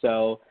 And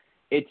so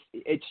it's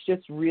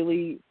just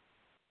really,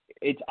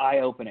 it's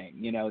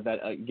eye-opening, that,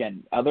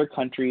 again, other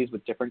countries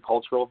with different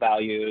cultural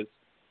values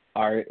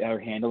are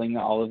handling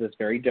all of this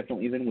very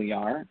differently than we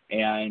are.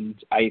 And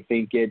I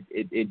think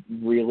it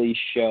really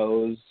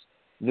shows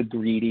the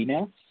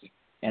greediness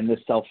and the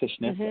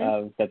selfishness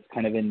of that's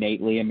kind of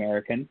innately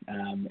American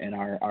in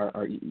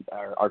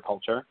our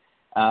culture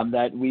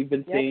that we've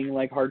been seeing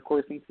like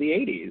hardcore since the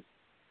 80s.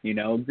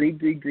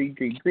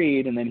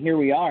 Greed, and then here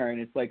we are,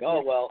 and it's like,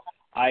 oh well,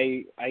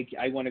 I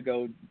want to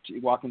go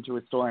walk into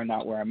a store and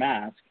not wear a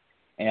mask,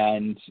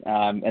 and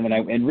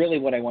then really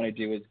what I want to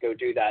do is go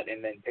do that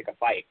and then pick a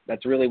fight.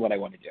 That's really what I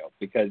want to do,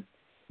 because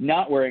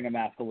not wearing a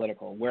mask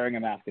political. Wearing a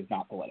mask is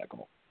not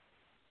political.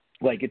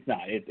 Like, it's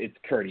not. It's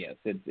courteous.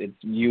 It's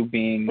you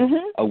being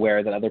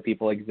aware that other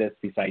people exist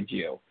besides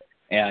you,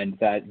 and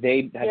that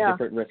they have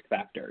different risk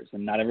factors,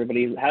 and not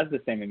everybody has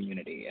the same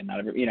immunity, and not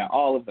every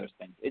all of those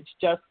things.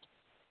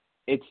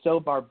 It's so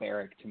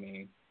barbaric to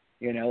me,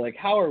 like,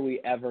 how are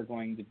we ever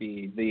going to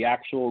be the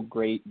actual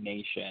great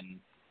nation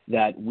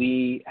that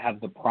we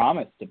have the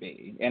promise to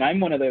be. And I'm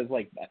one of those,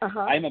 like,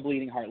 I'm a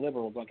bleeding heart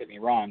liberal, don't get me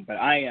wrong, but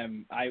I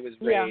was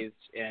raised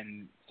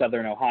in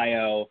Southern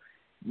Ohio,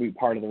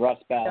 part of the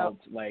Rust Belt.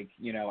 Like,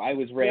 you know, I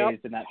was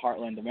raised in that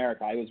heartland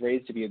America. I was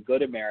raised to be a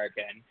good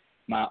American.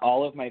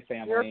 All of my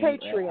family You're a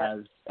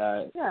patriot.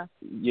 has,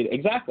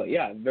 exactly,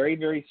 very,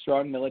 very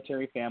strong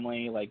military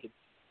family. Like,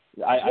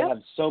 I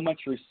have so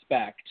much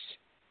respect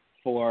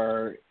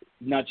for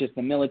not just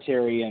the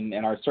military and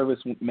our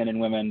servicemen and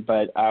women,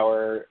 but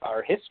our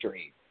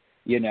history.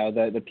 You know,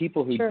 the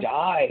people who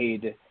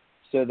died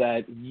so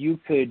that you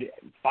could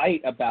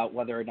fight about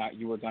whether or not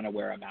you were going to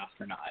wear a mask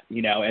or not.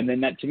 You know, and then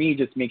that to me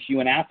just makes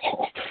you an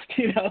asshole.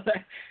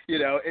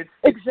 It's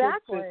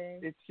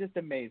just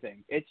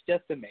amazing. It's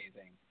just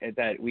amazing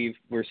that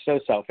we're so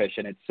selfish,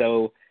 and it's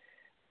so.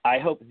 I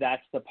hope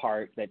that's the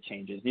part that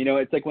changes. You know,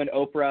 it's like when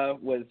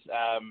Oprah was.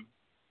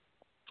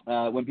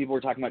 When people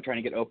were talking about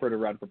trying to get Oprah to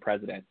run for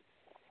president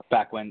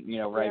back when, you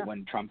know,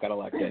 when Trump got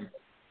elected.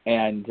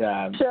 And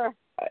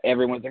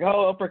everyone's like,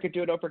 oh, Oprah could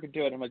do it.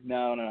 I'm like,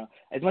 no.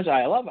 As much as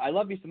I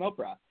love me some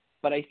Oprah.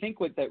 But I think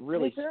what that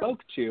really spoke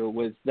to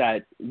was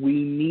that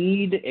we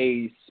need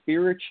a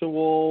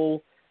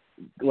spiritual,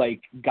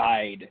 like,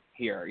 guide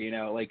here. You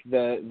know, like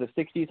the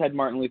 60s had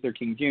Martin Luther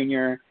King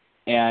Jr.,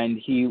 and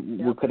he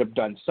could have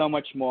done so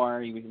much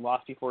more. He was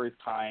lost before his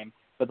time.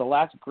 But the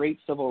last great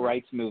civil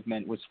rights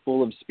movement was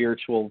full of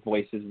spiritual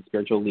voices and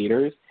spiritual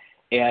leaders,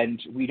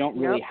 and we don't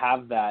really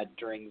have that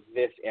during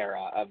this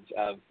era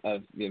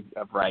of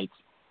rights,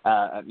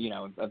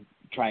 of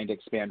trying to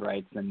expand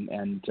rights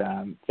and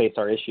face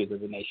our issues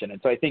as a nation.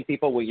 And so I think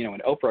people will, you know,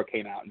 when Oprah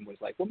came out and was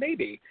like, well,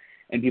 maybe,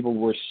 and people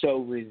were so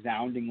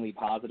resoundingly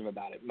positive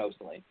about it,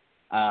 mostly.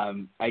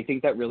 I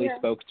think that really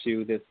spoke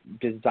to this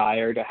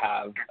desire to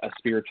have a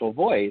spiritual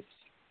voice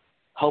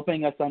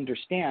helping us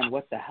understand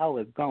what the hell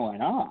is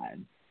going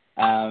on.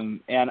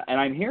 And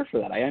I'm here for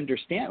that. I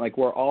understand, like,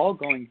 we're all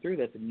going through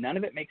this, and none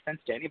of it makes sense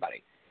to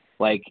anybody.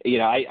 Like, you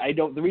know,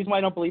 the reason why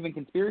I don't believe in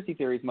conspiracy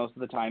theories most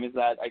of the time is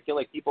that I feel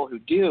like people who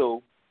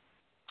do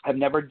have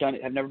never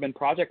been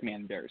project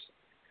managers.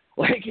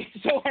 Like,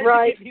 it's so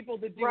hard to get people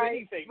to do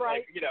anything,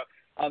 like, you know,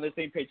 on the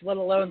same page, let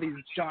alone these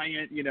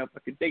giant, you know,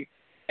 fucking things.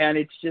 And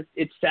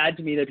it's sad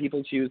to me that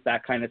people choose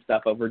that kind of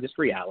stuff over just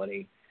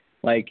reality.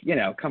 Like, you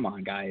know, come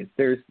on, guys.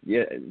 There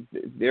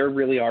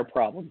really are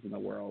problems in the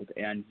world,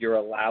 and you're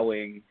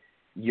allowing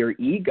your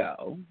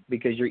ego,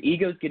 because your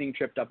ego's getting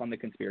tripped up on the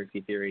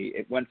conspiracy theory.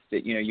 It wants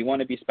to, you know, you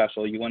want to be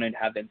special. You want to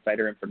have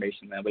insider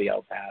information that nobody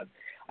else has.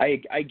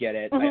 I get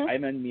it.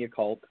 I'm in the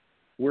occult.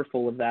 We're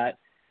full of that.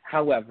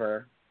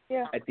 However,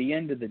 at the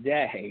end of the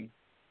day,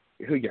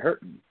 who you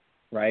hurting,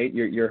 right?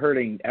 You're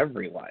hurting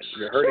everyone.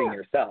 You're hurting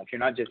yourself. You're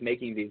not just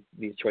making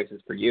these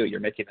choices for you. You're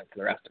making them for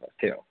the rest of us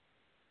too.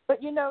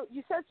 But, you know,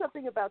 you said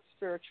something about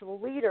spiritual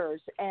leaders,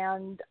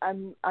 and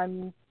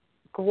I'm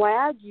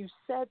glad you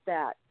said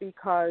that,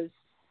 because,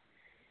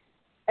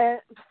 and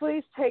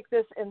please take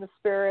this in the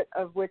spirit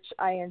of which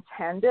I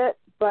intend it,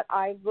 but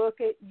I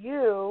look at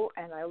you,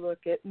 and I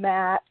look at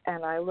Matt,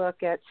 and I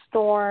look at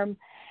Storm,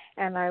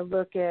 and I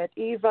look at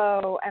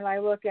Evo, and I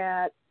look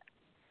at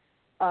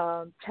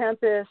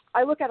Tempest.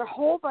 I look at a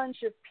whole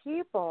bunch of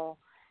people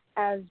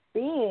as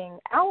being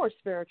our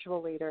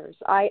spiritual leaders.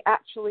 I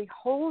actually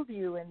hold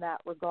you in that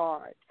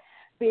regard,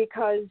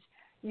 because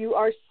you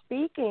are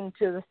speaking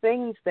to the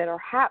things that are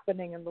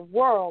happening in the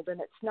world, and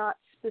it's not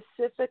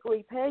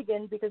specifically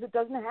pagan, because it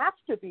doesn't have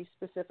to be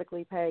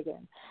specifically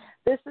pagan.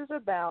 This is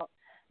about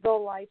the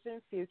life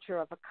and future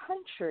of a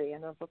country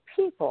and of a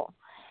people,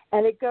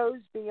 and it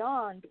goes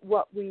beyond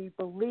what we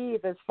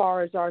believe as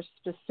far as our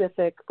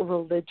specific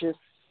religious,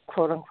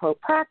 quote-unquote,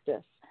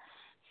 practice.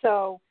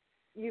 So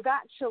you've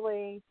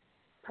actually,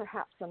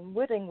 perhaps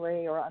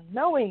unwittingly or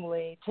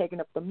unknowingly, taken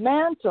up the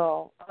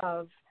mantle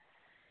of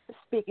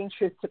speaking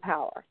truth to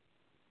power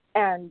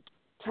and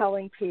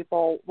telling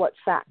people what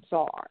facts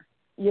are.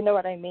 You know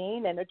what I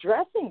mean? And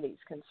addressing these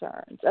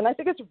concerns. And I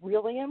think it's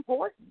really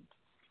important.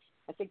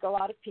 I think a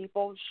lot of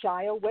people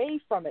shy away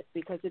from it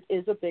because it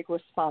is a big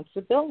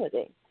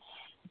responsibility.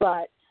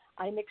 But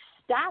I'm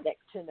ecstatic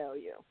to know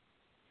you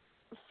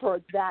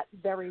for that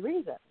very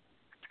reason.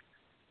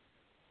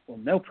 Well,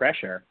 no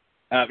pressure.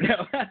 No,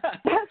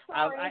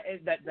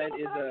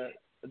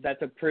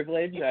 that's a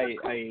privilege.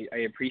 I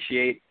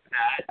appreciate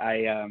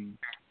that.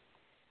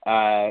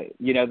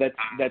 You know,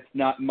 that's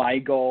not my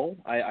goal.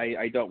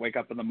 I don't wake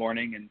up in the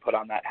morning and put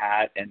on that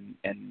hat and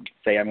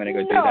say I'm going to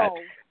go do that.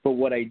 But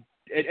what I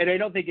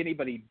don't think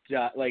anybody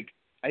does. Like,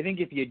 I think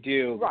if you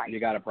do, you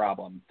got a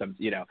problem.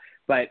 You know,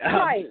 but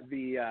I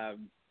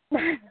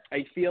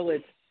feel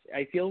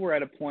we're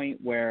at a point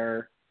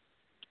where,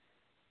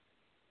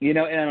 you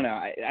know, and I don't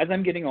know. As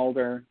I'm getting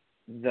older,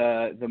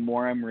 the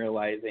more I'm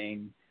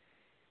realizing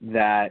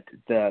that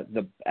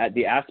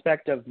the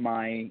aspect of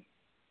my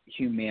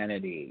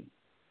humanity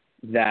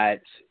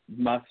that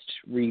must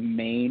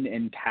remain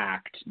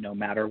intact no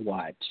matter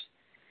what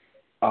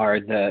are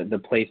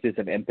the places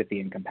of empathy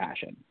and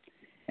compassion.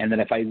 And that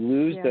if I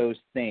lose those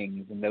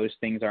things, and those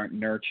things aren't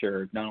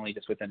nurtured, not only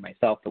just within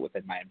myself, but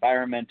within my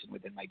environment and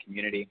within my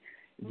community,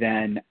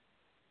 then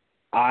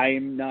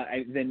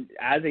then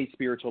as a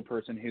spiritual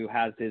person who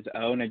has his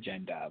own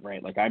agenda,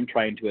 right? Like I'm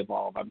trying to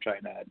evolve, I'm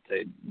trying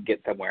to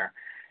get somewhere.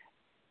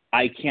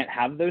 I can't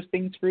have those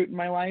things fruit in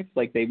my life.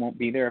 Like they won't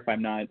be there if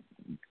I'm not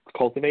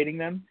cultivating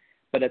them.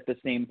 But at the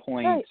same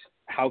point,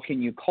 how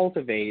can you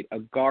cultivate a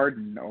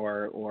garden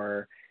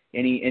or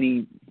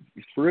any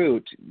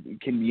fruit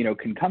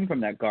can come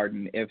from that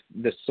garden if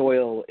the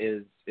soil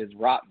is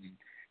rotten,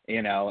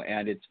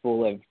 and it's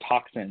full of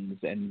toxins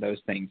and those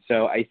things.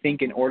 So I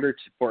think in order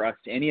for us,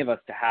 any of us,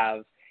 to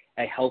have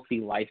a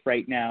healthy life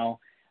right now,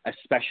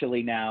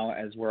 especially now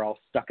as we're all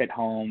stuck at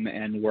home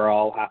and we're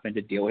all having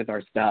to deal with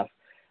our stuff,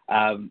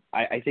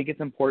 I think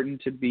it's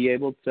important to be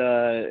able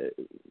to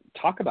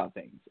talk about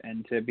things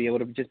and to be able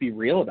to just be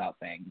real about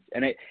things.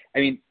 And I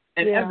mean,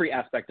 in every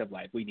aspect of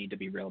life, we need to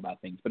be real about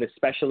things, but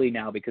especially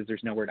now because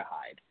there's nowhere to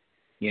hide.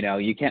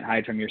 You can't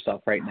hide from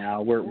yourself right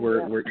now.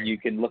 You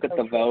can look at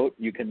the vote.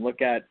 You can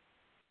look at,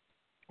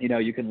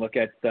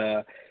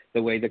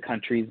 the way the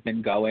country's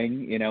been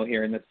going,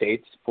 here in the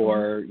States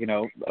for,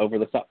 over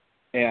the summer.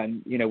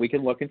 And, we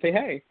can look and say,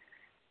 hey,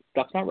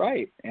 stuff's not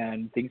right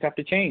and things have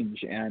to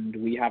change and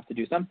we have to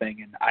do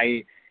something.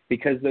 And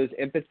because those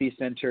empathy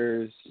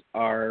centers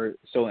are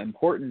so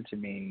important to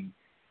me,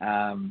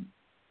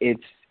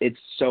 it's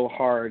so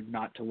hard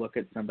not to look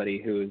at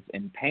somebody who's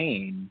in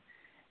pain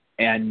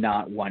and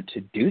not want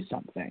to do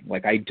something.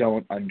 Like, I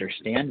don't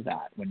understand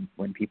that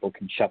when people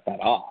can shut that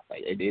off.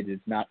 It is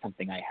not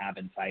something I have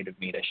inside of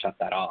me to shut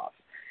that off.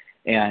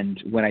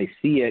 And when I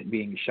see it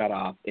being shut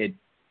off, it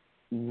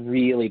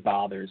really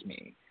bothers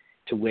me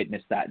to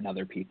witness that in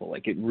other people.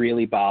 Like, it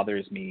really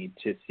bothers me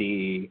to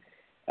see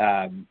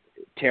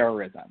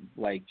terrorism,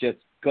 like just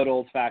good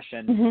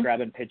old-fashioned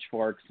grabbing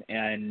pitchforks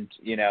and,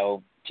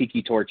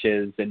 tiki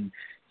torches and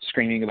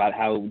screaming about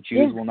how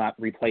Jews will not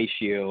replace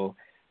you.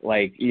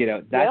 Like,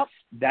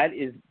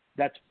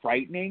 that's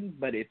frightening,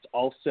 but it's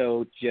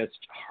also just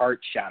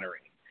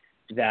heart-shattering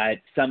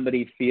that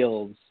somebody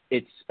feels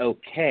it's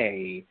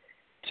okay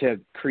to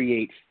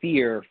create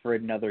fear for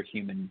another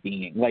human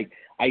being. Like,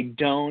 I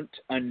don't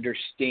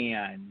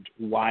understand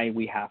why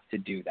we have to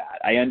do that.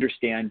 I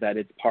understand that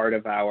it's part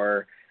of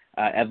our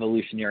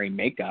evolutionary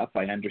makeup.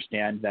 I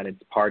understand that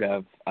it's part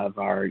of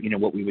our,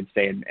 what we would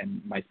say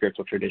in my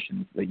spiritual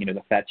traditions,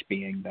 the fetch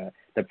being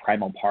the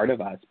primal part of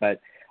us.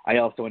 But I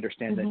also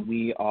understand that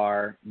we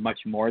are much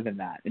more than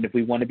that. And if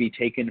we want to be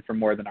taken for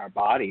more than our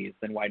bodies,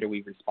 then why do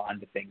we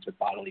respond to things with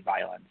bodily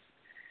violence?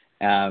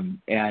 And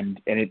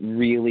it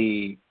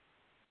really,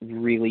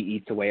 really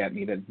eats away at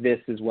me that this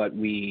is what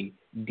we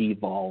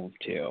devolve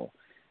to,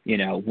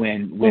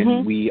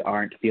 when we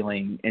aren't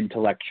feeling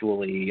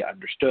intellectually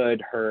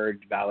understood,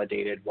 heard,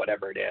 validated,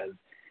 whatever it is.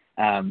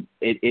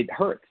 It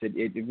hurts.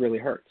 It really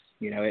hurts.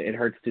 It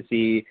hurts to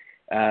see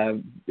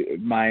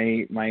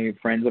my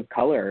friends of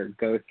color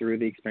go through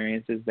the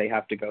experiences they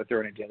have to go through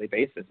on a daily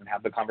basis and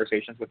have the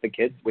conversations with their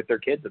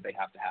kids that they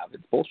have to have.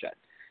 It's bullshit.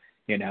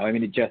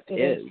 It just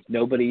is.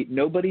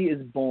 Nobody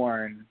is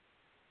born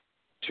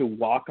to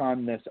walk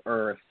on this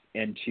earth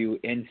and to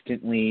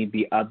instantly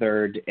be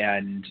othered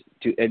and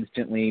to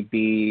instantly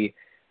be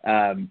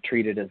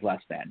treated as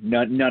less than.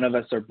 None of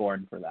us are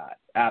born for that.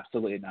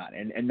 Absolutely not.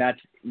 And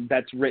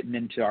that's written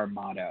into our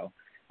motto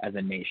as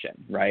a nation,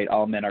 right?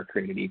 All men are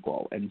created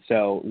equal. And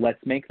so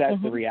let's make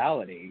that the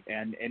reality.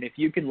 And if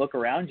you can look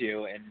around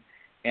you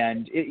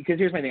because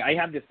here's my thing, I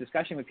have this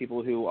discussion with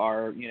people who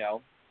are,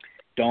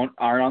 aren't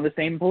on the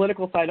same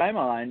political side I'm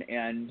on,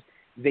 and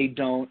they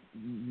don't,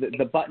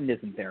 the button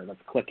isn't there that's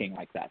clicking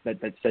like that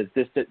says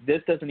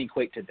this doesn't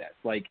equate to this.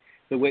 Like,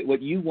 the way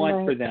what you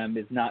want for them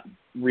is not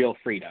real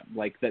freedom.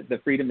 Like, the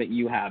freedom that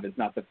you have is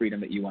not the freedom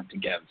that you want to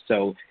give.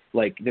 So,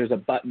 like, there's a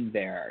button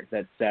there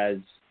that says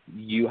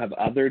you have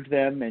othered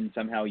them, and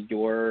somehow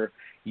your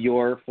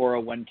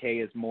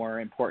 401k is more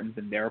important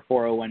than their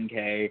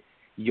 401k.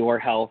 Your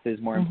health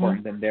is more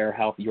important than their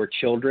health. Your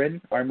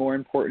children are more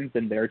important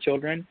than their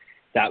children.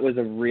 That was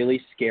a really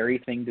scary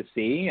thing to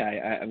see.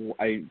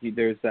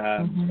 There's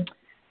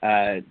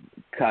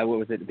what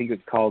was it? I think it was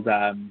called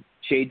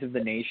Shades of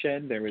the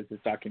Nation. There was this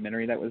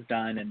documentary that was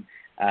done, and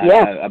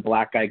a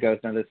black guy goes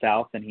into the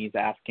South, and he's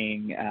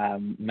asking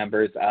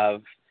members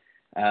of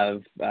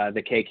the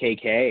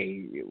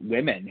KKK,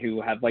 women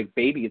who have like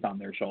babies on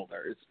their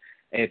shoulders,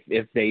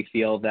 if they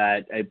feel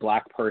that a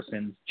black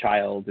person's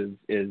child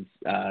is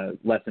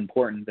less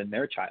important than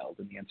their child,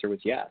 and the answer was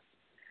yes.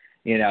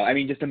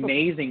 Just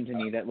amazing to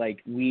me that,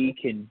 like, we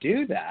can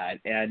do that.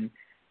 And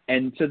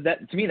so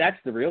that, to me, that's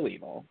the real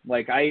evil.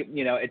 Like,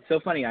 it's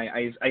so funny.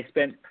 I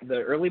spent the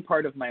early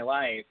part of my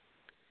life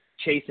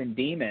chasing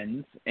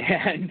demons,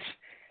 and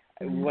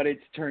what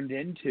it's turned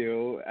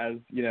into, as,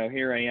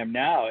 here I am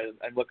now, is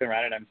I'm looking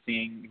around and I'm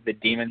seeing the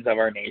demons of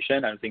our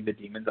nation. I'm seeing the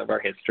demons of our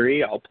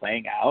history all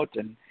playing out.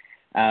 And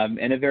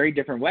in a very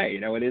different way.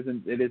 It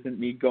isn't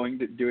me going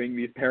to doing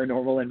these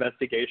paranormal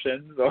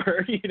investigations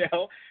or,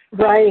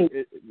 right.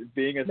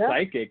 Being a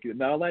psychic.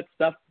 All that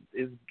stuff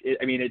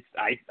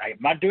I'm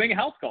not doing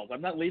house calls.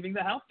 I'm not leaving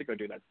the house to go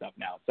do that stuff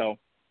now. So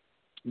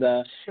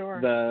the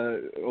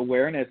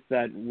awareness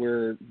that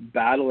we're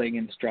battling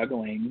and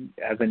struggling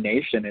as a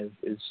nation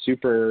is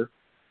super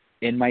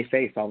in my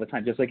face all the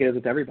time, just like it is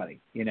with everybody,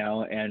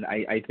 and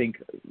I think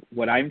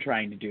what I'm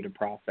trying to do to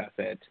process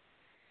it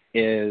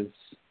is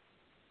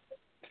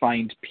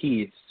find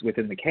peace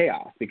within the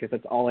chaos, because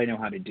that's all I know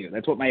how to do.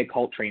 That's what my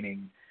occult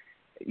training,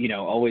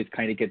 always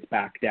kind of gets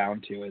back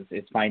down to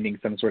is finding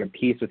some sort of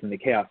peace within the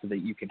chaos so that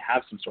you can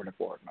have some sort of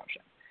forward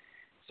motion.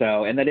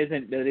 So, and that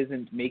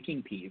isn't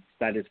making peace,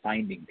 that is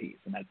finding peace.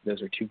 And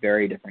those are two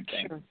very different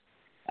things. Sure.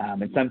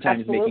 And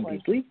sometimes making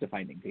peace leads to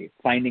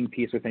finding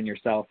peace within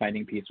yourself,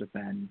 finding peace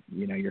within,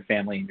 your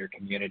family and your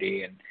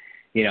community.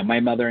 And, my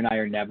mother and I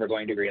are never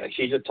going to agree. Like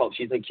she's a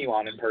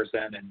QAnon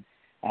person,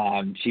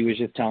 and she was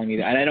just telling me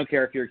that, and I don't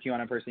care if you're a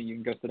QAnon person, you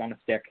can go sit on a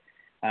stick.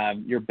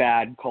 You're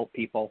bad cult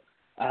people.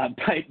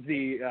 But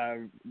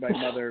my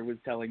mother was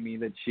telling me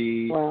that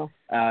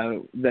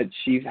that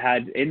she's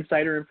had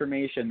insider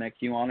information that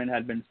QAnon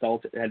had been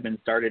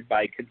started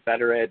by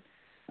Confederate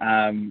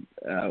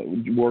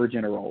war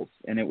generals,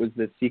 and it was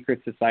this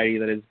secret society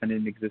that has been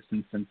in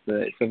existence since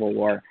the Civil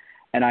War.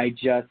 And I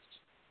just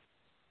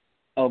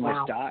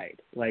almost died.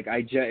 Like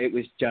it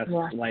was just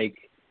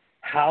like,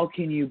 how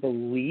can you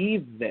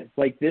believe this?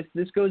 Like this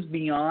goes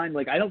beyond,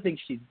 like, I don't think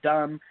she's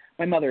dumb.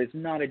 My mother is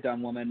not a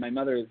dumb woman. My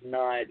mother is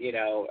not,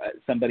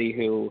 somebody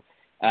who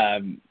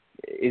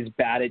is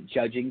bad at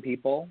judging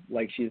people.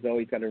 Like she's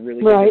always got a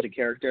really good sense of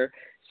character.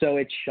 So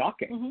it's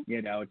shocking,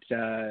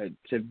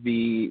 to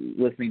be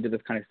listening to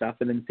this kind of stuff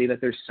and then see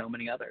that there's so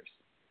many others,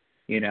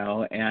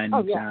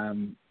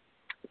 and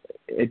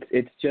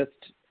it's just,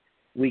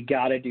 we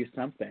got to do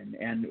something.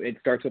 And it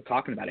starts with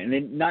talking about it and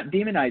then not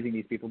demonizing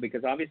these people,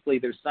 because obviously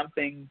there's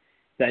something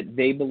that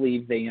they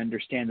believe they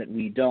understand that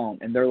we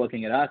don't. And they're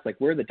looking at us like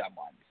we're the dumb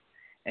ones.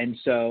 And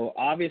so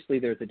obviously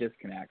there's a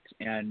disconnect.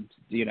 And,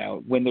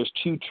 when there's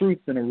two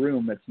truths in a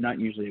room, that's not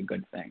usually a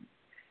good thing.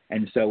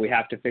 And so we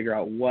have to figure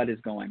out what is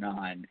going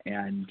on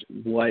and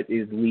what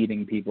is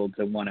leading people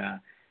to want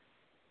to,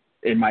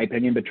 in my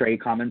opinion, betray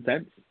common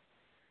sense,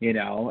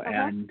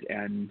 and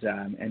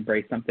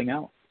embrace something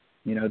else.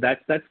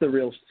 That's the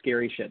real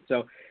scary shit.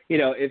 So,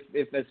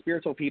 if as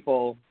spiritual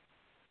people,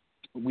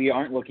 we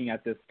aren't looking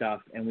at this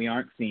stuff and we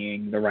aren't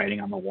seeing the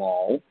writing on the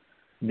wall,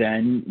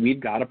 then we've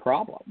got a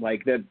problem.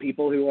 Like the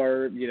people who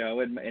are,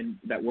 and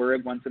that were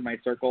once in my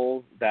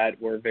circle that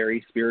were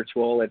very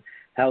spiritual, and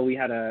hell, we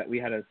had a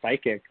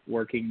psychic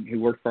who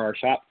worked for our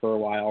shop for a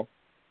while.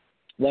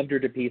 Loved her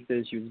to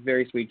pieces. She was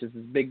very sweet, just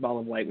this big ball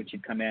of light when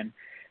she'd come in.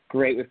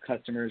 Great with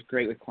customers,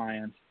 great with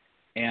clients.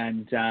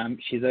 And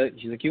she's a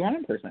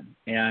QAnon person,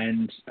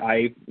 and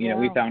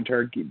we found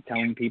her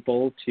telling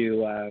people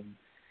to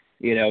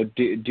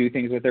do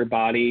things with their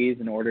bodies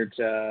in order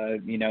to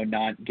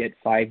not get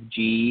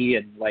 5G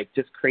and like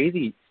just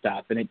crazy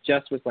stuff. And it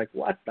just was like,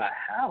 what the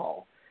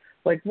hell?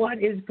 Like,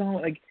 what is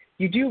going? Like,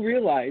 you do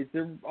realize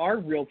there are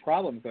real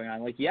problems going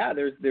on. Like,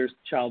 there's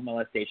child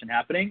molestation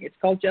happening. It's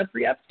called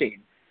Jeffrey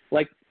Epstein.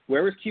 Like,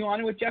 where was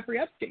QAnon with Jeffrey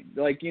Epstein?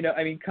 Like,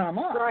 come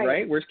on,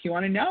 right? Where's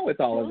QAnon now with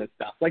all of this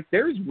stuff? Like,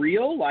 there's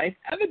real life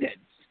evidence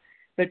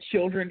that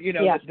children,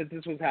 that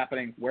this was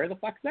happening. Where the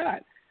fuck's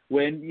that?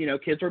 When,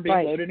 kids were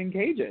being loaded in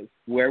cages.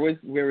 Where was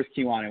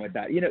QAnon with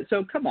that?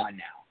 So come on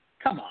now.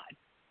 Come on.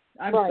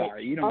 I'm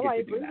sorry. You don't get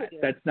to do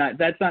that.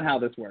 That's not how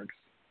this works.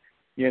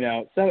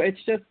 So it's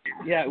just,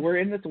 we're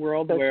in this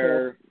world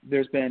where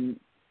there's been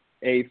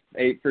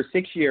for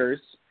 6 years,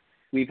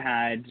 we've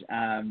had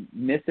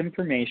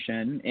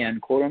misinformation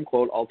and quote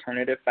unquote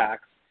alternative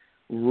facts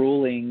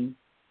ruling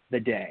the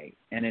day,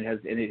 and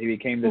it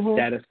became the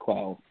status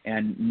quo.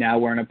 And now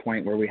we're in a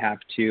point where we have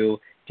to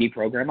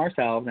deprogram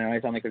ourselves. And I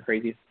sound like a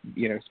crazy,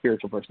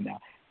 spiritual person now.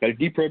 Got to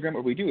deprogram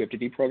what we do. We have to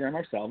deprogram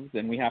ourselves,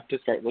 and we have to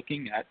start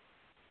looking at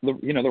the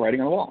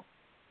writing on the wall.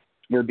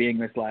 We're being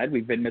misled.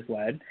 We've been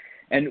misled.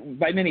 And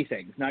by many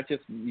things, not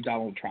just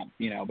Donald Trump,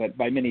 but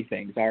by many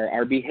things.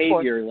 Our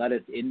behavior led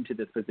us into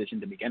this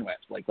position to begin with.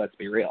 Like, let's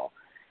be real.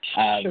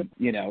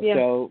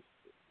 So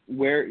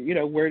where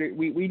do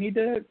we need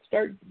to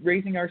start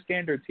raising our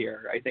standards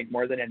here, I think,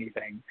 more than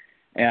anything.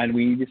 And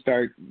we need to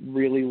start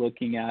really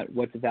looking at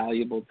what's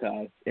valuable to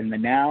us in the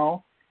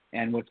now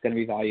and what's going to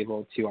be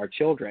valuable to our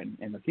children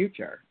in the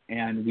future.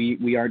 And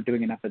we aren't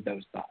doing enough of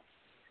those thoughts,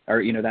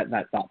 or,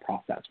 that thought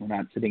process. We're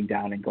not sitting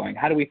down and going,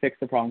 how do we fix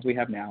the problems we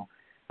have now?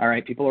 All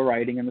right, people are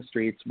rioting in the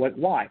streets.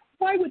 Why?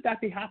 Why would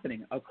that be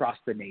happening across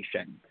the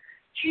nation?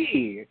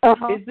 Gee,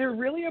 is there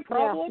really a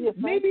problem?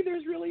 Maybe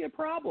there's really a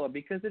problem,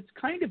 because it's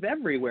kind of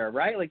everywhere,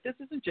 right? Like, this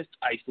isn't just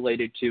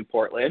isolated to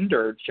Portland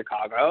or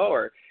Chicago,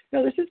 or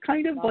this is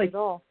kind of like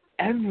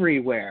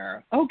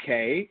everywhere.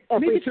 Okay,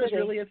 maybe there's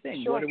really a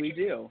thing. Sure. What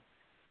do?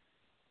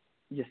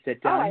 You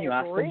sit down, you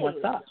ask them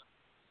what's up.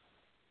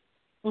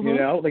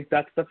 Like,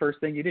 that's the first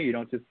thing you do. You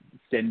don't just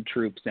send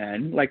troops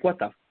in. Like, what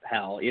the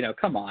hell?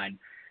 Come on.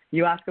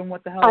 You ask them,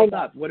 what the hell is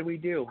up? What do we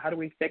do? How do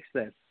we fix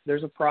this?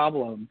 There's a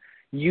problem.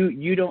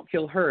 You don't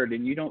feel heard,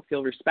 and you don't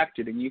feel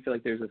respected, and you feel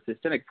like there's a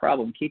systemic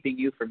problem keeping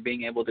you from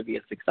being able to be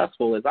as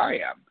successful as I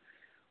am.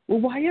 Well,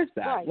 why is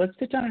that? Right. Let's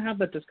sit down and have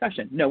that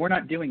discussion. No, we're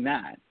not doing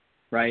that,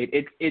 right?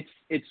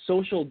 It's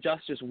social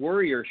justice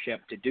warriorship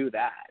to do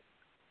that,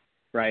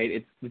 right?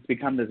 It's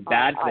become this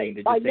bad thing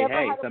to just say,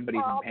 hey,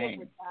 somebody's in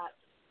pain.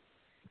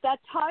 That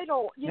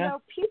title, you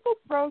know, people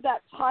throw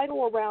that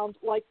title around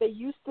like they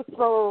used to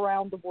throw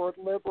around the word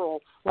liberal,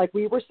 like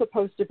we were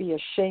supposed to be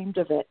ashamed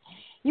of it.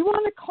 You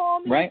want to call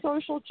me a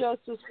social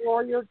justice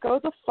warrior, go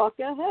the fuck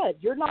ahead.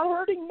 You're not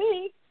hurting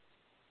me.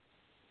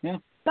 Yeah.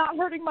 Not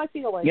hurting my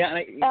feelings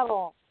at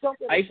all. Don't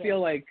get I feel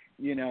like,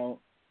 you know,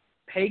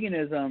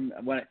 paganism,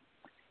 when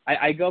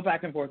I go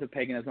back and forth with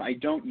paganism, I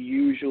don't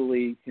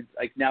usually,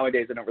 like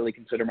nowadays I don't really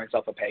consider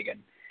myself a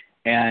pagan.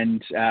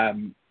 And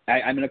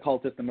I'm an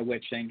occultist, I'm a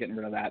witch, ain't getting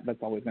rid of that.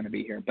 That's always going to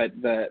be here.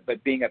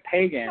 But being a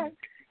pagan,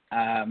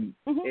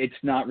 it's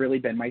not really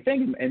been my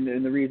thing.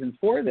 And the reason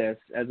for this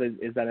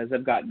is that as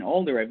I've gotten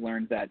older, I've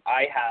learned that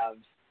I have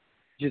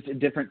just a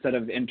different set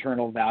of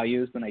internal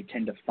values than I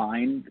tend to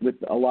find with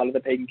a lot of the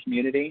pagan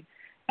community.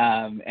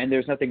 And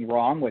there's nothing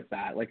wrong with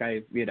that. Like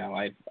I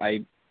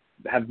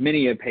have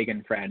many a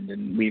pagan friend,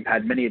 and we've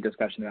had many a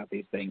discussion about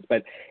these things.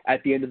 But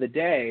at the end of the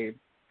day,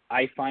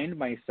 I find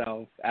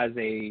myself as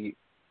a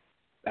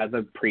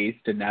priest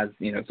and as,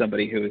 you know,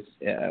 somebody who's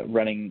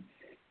running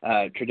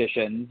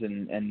traditions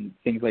and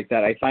things like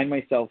that, I find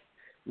myself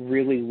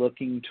really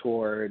looking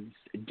towards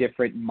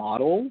different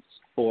models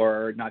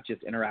for not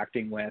just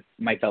interacting with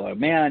my fellow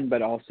man,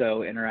 but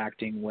also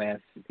interacting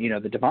with, you know,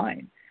 the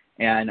divine.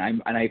 And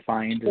I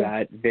find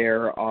that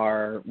there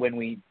are, when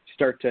we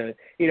start to,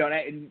 you know,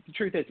 and the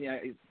truth is, you know,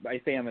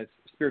 I say I'm a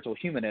spiritual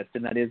humanist,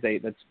 and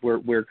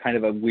we're kind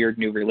of a weird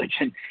new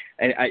religion,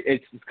 and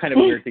it's kind of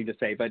a weird thing to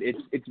say, but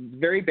it's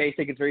very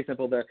basic, it's very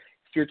simple. The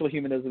spiritual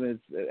humanism is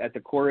at the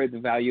core of the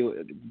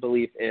value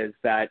belief is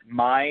that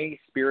my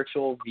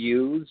spiritual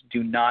views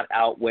do not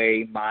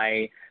outweigh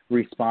my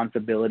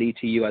responsibility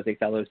to you as a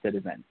fellow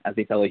citizen, as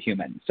a fellow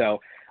human. So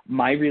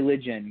my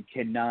religion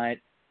cannot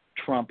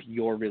trump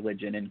your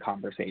religion in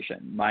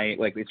conversation.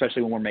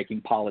 Especially when we're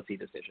making policy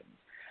decisions,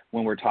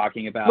 when we're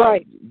talking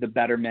about the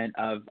betterment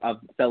of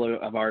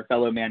our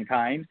fellow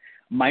mankind,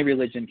 my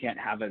religion can't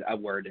have a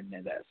word in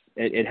this.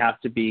 It has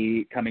to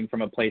be coming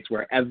from a place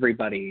where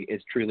everybody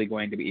is truly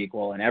going to be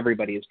equal, and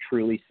everybody is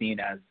truly seen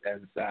as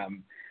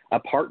a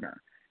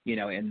partner, you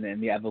know, in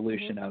the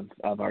evolution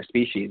of our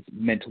species,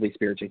 mentally,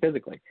 spiritually,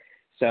 physically.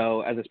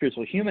 So as a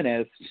spiritual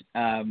humanist,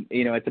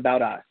 you know, it's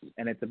about us,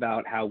 and it's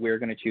about how we're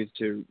going to choose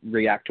to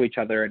react to each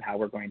other and how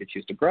we're going to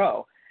choose to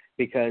grow.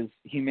 Because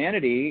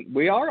humanity,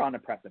 we are on a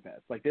precipice.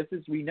 Like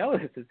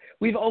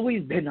we've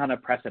always been on a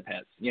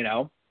precipice, you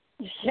know?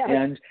 Yeah.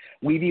 And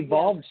we've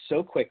evolved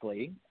so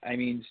quickly. I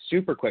mean,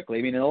 super quickly.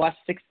 I mean, in the last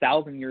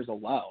 6,000 years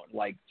alone,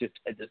 like just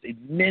this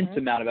immense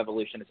amount of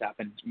evolution has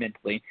happened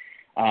mentally.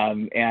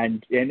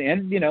 And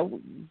you know,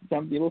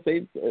 some people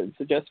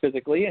suggest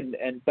physically,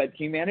 but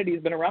humanity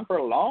has been around for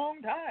a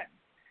long time,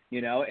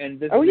 you know, and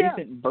this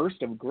recent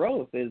burst of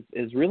growth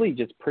is really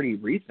just pretty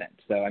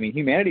recent. So, I mean,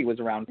 humanity was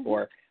around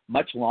for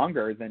much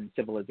longer than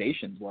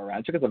civilizations were around.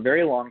 It took us a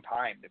very long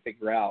time to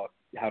figure out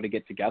how to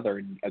get together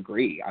and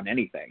agree on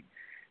anything.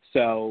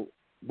 So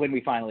when we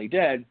finally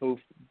did, both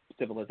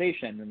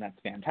civilization, and that's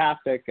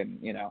fantastic, and,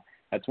 you know,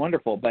 that's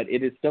wonderful, but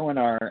it is still in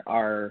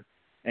our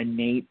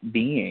innate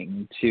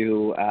being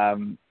to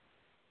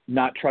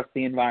not trust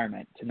the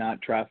environment, to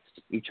not trust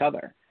each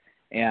other.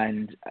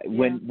 And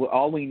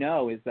all we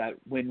know is that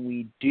when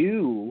we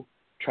do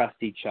trust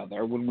each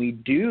other, when we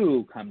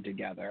do come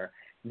together,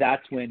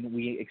 that's when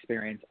we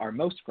experience our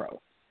most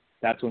growth.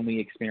 That's when we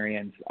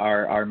experience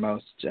our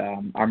most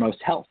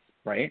health,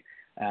 right?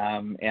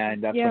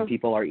 And that's when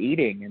people are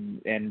eating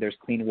and there's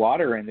clean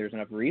water and there's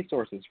enough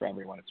resources for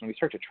everyone. It's when we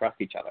start to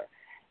trust each other.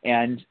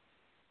 And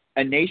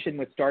a nation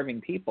with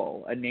starving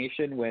people, a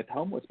nation with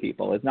homeless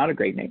people is not a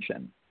great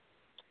nation.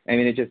 I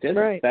mean, it just isn't.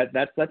 Right.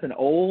 That's an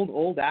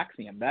old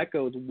axiom. That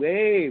goes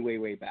way, way,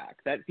 way back.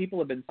 That people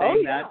have been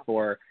saying that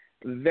for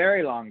a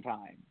very long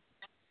time.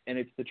 And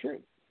it's the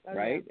truth.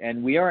 Right?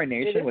 And we are a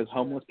nation with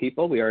homeless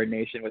people. We are a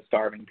nation with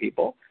starving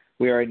people.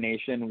 We are a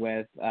nation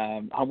with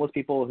homeless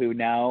people who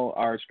now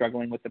are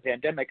struggling with the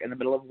pandemic in the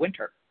middle of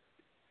winter.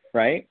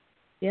 Right?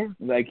 Yeah.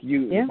 Like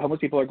homeless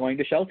people are going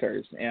to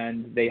shelters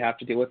and they have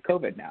to deal with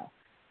COVID now.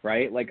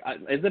 Right? Like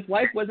as if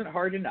life wasn't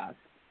hard enough.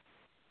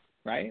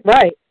 Right?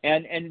 Right.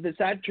 And the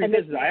sad truth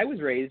is I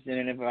was raised in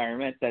an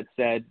environment that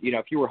said, you know,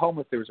 if you were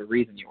homeless, there was a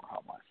reason you were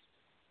homeless.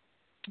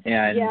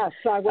 And yes,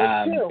 I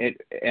was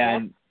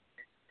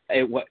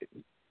too.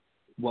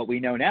 What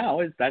we know now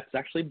is that's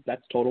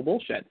total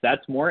bullshit.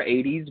 That's more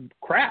 80s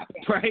crap,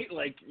 right?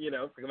 Like, you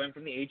know, coming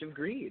from the age of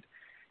greed.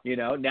 You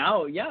know,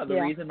 now,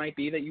 the reason might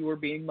be that you were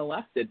being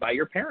molested by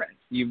your parents.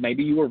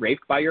 Maybe you were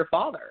raped by your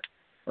father,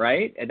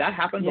 right? And that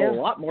happens a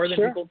lot more than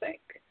people think.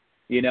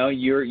 You know,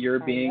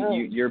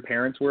 your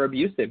parents were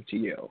abusive to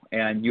you,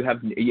 and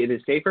it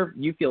is safer.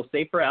 You feel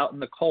safer out in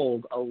the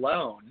cold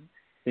alone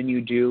than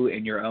you do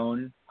in your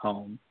own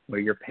home where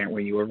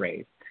you were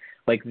raised.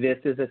 Like, this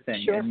is a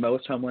thing. Sure. And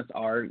most homeless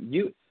are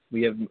youth.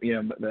 We have,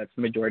 that's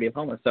the majority of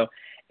homeless. So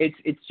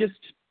it's just,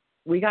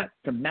 we got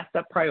some messed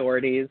up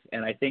priorities.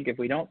 And I think if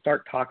we don't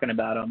start talking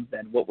about them,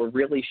 then what we're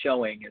really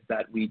showing is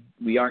that we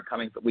aren't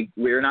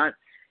we're not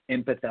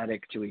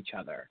empathetic to each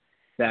other,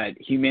 that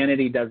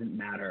humanity doesn't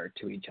matter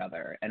to each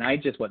other. And I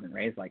just wasn't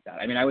raised like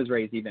that. I mean, I was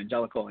raised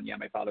evangelical, and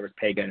my father was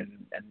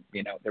pagan, and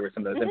there were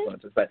some of those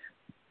influences, but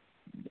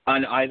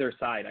on either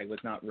side, I was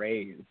not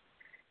raised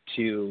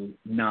to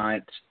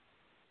not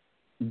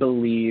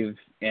believe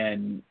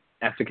in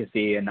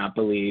efficacy and not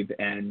believe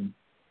in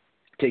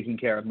taking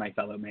care of my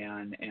fellow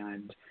man.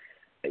 And,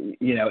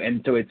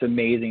 and so it's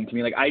amazing to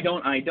me. Like, I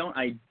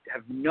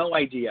have no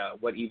idea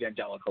what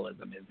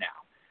evangelicalism is now.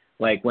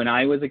 Like, when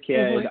I was a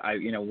kid, I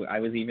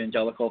was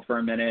evangelical for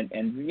a minute,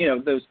 and,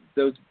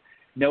 those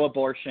no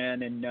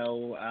abortion and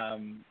no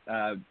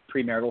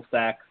premarital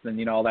sex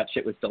and, all that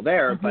shit was still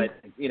there. But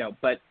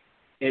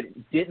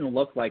it didn't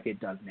look like it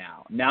does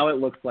now. Now it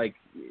looks like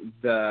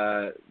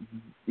that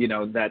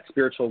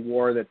spiritual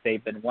war that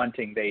they've been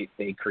wanting,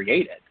 they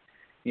created,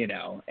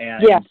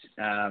 and yes.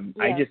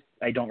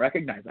 I don't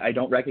recognize it. I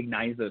don't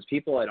recognize those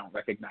people. I don't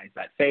recognize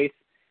that faith.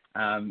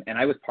 And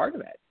I was part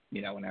of it,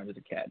 when I was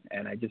a kid,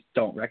 and I just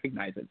don't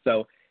recognize it.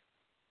 So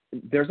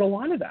there's a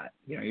lot of that,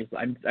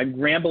 I'm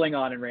rambling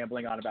on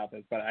about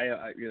this, but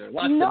I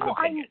lots of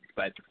opinions,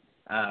 but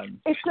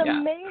it's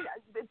amazing.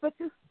 But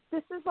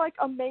this is like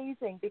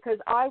amazing, because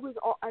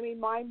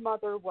my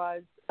mother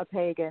was a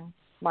pagan.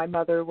 My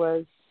mother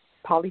was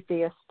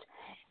polytheist,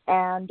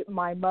 and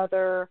my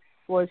mother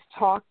was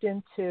talked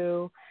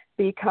into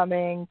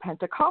becoming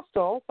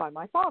Pentecostal by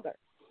my father.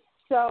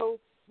 So,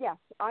 yes,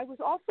 I was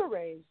also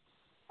raised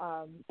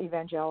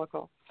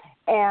evangelical.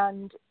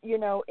 And,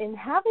 in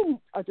having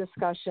a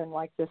discussion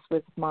like this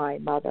with my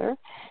mother,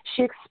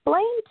 she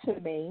explained to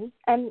me,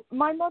 and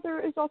my mother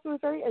is also a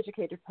very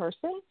educated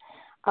person,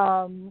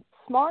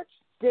 smart,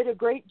 did a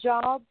great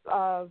job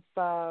of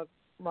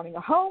running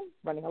a home,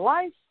 running a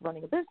life,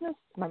 running a business.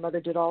 My mother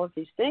did all of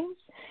these things.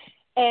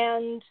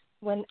 And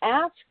when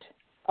asked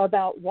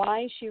about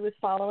why she was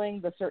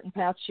following the certain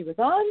path she was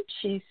on,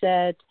 she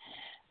said,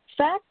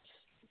 facts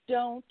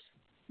don't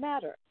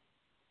matter.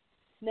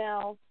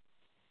 Now,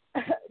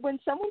 when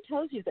someone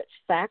tells you that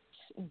facts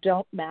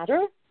don't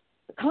matter,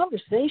 the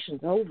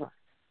conversation's over.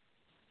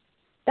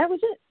 That was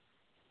it.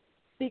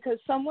 Because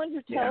someone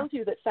who tells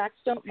you that facts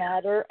don't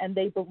matter and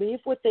they believe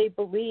what they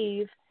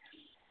believe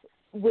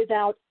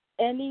without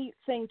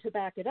anything to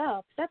back it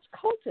up, that's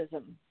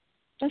cultism,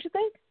 don't you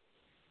think?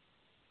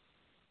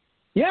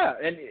 Yeah,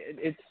 and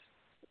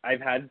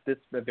I've had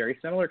a very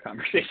similar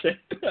conversation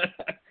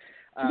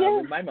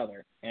with my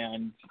mother,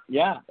 and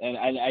and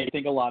I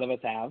think a lot of us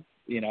have,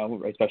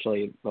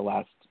 especially the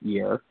last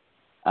year.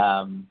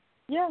 And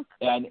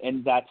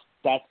that's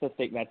the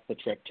thing, that's the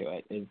trick to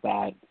it, is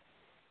that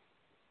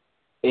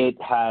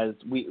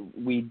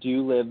we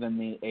do live in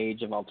the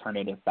age of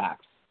alternative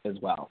facts as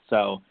well.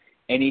 So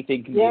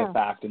anything can be a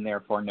fact, and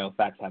therefore no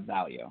facts have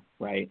value,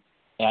 right?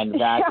 And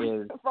that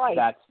is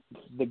that's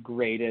the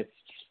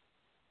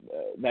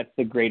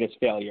greatest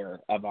failure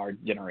of our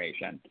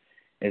generation,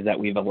 is that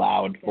we've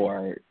allowed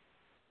for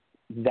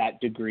that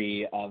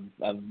degree of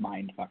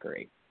mind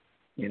fuckery,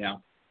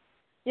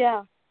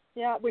 Yeah,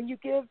 when you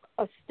give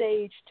a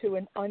stage to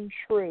an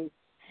untruth,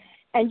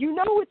 and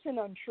it's an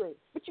untruth,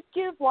 but you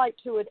give light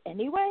to it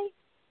anyway,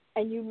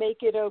 and you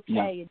make it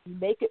okay, and you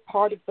make it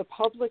part of the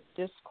public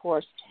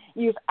discourse,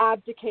 you've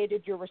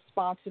abdicated your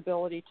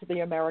responsibility to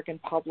the American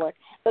public.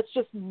 That's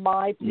just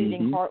my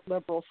bleeding heart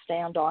liberal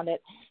stand on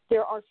it.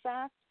 There are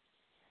facts.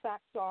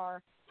 Facts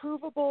are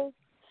provable.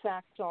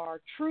 Facts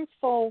are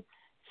truthful.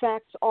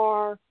 Facts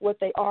are what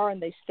they are,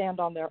 and they stand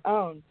on their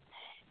own.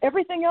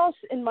 Everything else,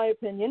 in my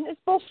opinion, is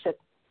bullshit.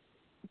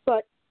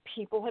 But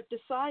people have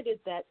decided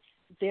that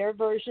their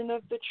version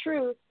of the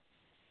truth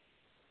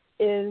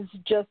is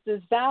just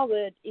as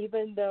valid,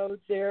 even though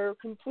they're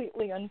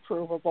completely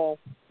unprovable.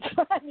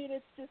 I mean,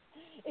 it's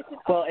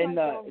an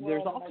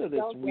there's also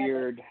this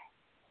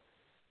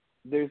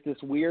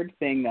weird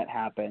thing that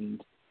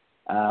happened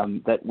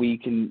that we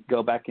can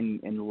go back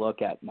and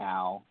look at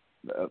now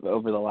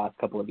over the last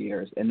couple of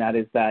years, and that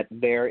is that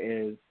there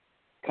is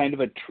kind of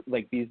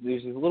there's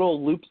these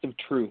little loops of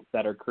truth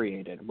that are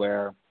created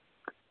where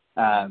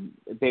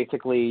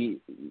basically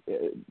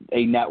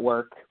a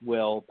network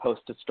will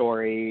post a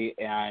story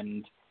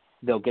and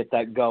they'll get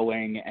that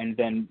going, and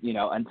then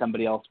and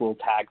somebody else will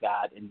tag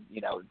that, and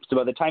so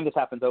by the time this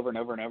happens over and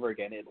over and over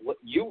again, as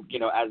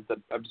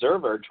the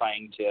observer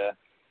trying to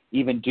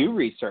even do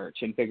research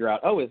and figure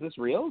out, is this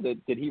real?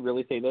 Did he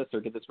really say this,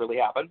 or did this really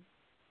happen?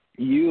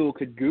 You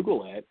could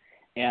Google it,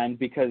 and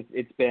because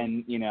it's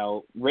been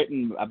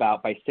written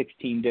about by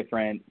 16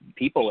 different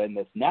people in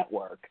this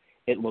network,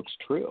 it looks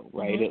true,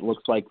 right? It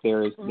looks like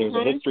there's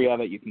a history of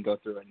it you can go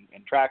through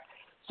and track.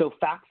 So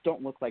facts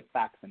don't look like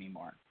facts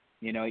anymore.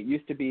 It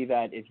used to be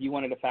that if you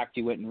wanted a fact,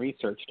 you went and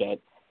researched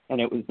it, and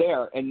it was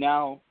there. And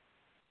now,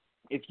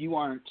 if you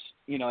aren't,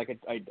 like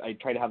I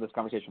try to have this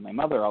conversation with my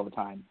mother all the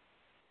time.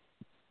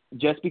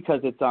 Just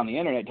because it's on the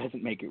internet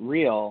doesn't make it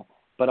real,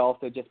 but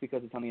also just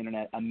because it's on the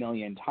internet a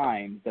million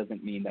times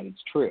doesn't mean that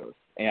it's truth.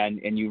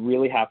 And you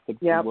really have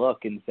to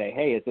look and say,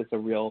 hey, is this a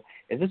real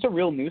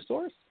news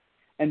source?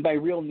 And by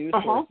real news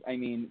source, I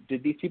mean,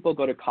 did these people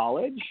go to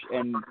college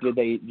and did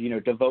they,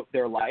 devote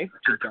their life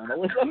to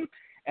journalism?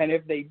 And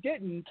if they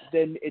didn't,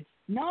 then it's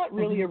not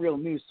really a real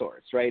news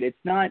source, right? It's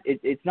not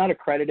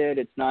accredited.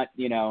 It's not,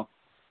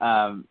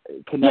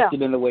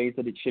 connected in the ways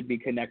that it should be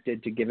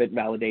connected to give it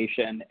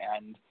validation.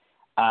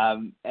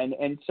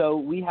 And so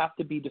we have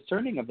to be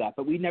discerning of that,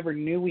 but we never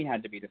knew we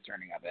had to be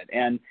discerning of it.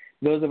 And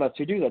those of us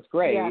who do, that's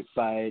great. Yes.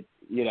 But,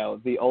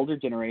 the older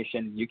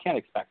generation, you can't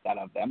expect that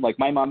of them. Like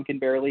my mom can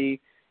barely,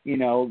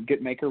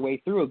 make her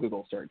way through a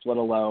Google search, let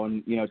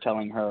alone,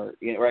 telling her,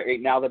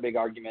 right now the big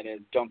argument is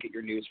don't get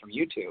your news from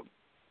YouTube.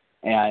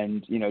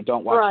 And,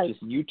 don't watch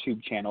just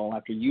YouTube channel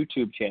after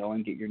YouTube channel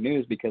and get your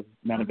news because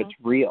none of it's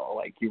real.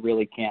 Like you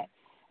really can't.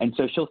 And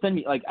so she'll send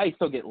me, like, I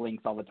still get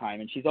links all the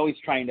time, and she's always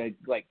trying to,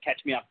 like, catch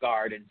me off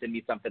guard and send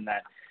me something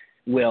that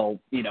will,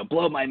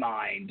 blow my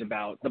mind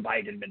about the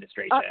Biden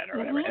administration or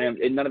whatever.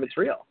 And none of it's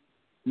real.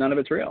 None of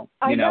it's real,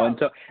 you know.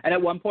 And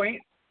at one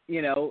point,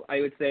 I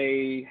would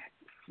say,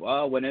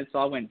 well, when this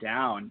all went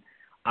down,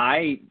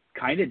 I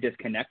kind of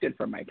disconnected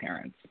from my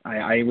parents.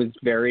 I was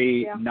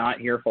very not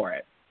here for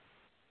it.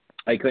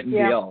 I couldn't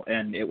deal,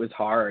 and it was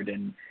hard,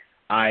 and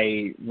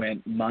I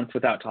went months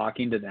without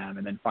talking to them,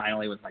 and then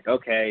finally was like,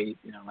 okay,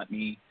 let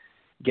me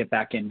get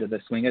back into the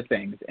swing of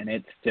things. And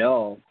it's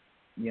still,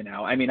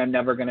 I'm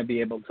never going to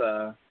be able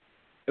to,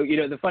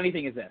 the funny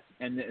thing is this,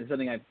 and it's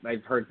something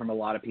I've heard from a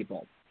lot of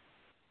people.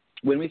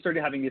 When we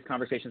started having these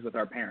conversations with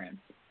our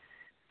parents,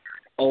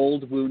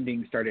 old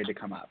wounding started to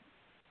come up,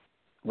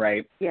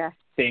 right? Yeah.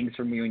 Things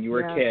from when you were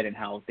a kid and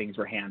how things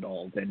were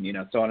handled and,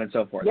 so on and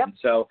so forth. Yep. And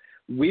so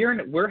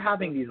we're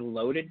having these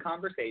loaded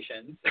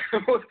conversations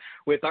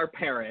with our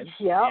parents.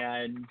 Yep.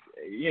 And,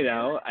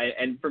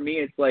 and for me,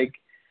 it's like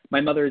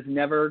my mother is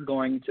never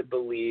going to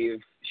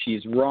believe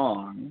she's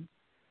wrong.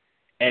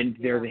 And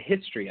there's a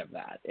history of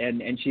that.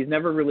 And she's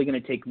never really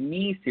going to take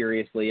me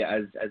seriously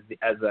as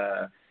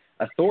a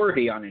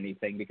authority on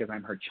anything because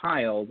I'm her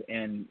child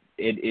and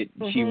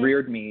she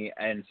reared me.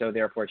 And so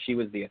therefore she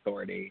was the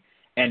authority.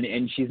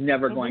 And she's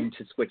never going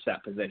to switch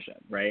that position,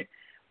 right?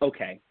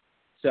 Okay.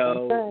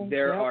 So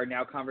there are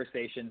now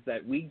conversations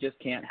that we just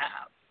can't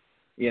have,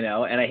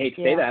 and I hate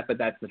to say that, but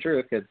that's the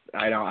truth because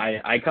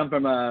I come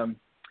from and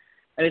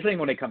it's not even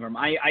what I come from.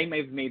 I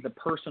may have made the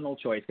personal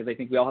choice because I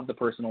think we all have the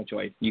personal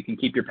choice. You can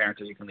keep your parents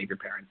or you can leave your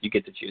parents. You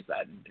get to choose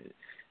that. And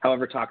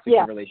however toxic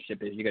your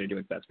relationship is, you got to do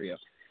what's best for you.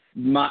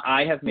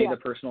 I have made the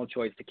personal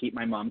choice to keep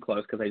my mom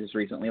close because I just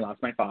recently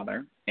lost my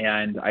father,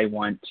 and I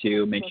want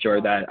to make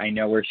sure that I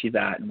know where she's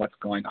at and what's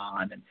going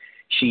on. And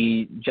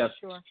she just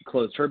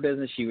closed her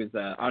business. She was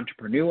an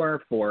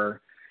entrepreneur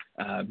for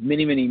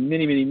many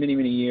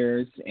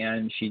years,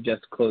 and she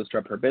just closed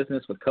up her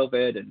business with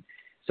COVID. And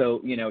so,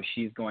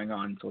 she's going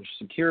on Social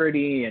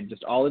Security and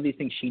just all of these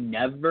things she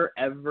never,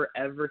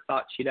 ever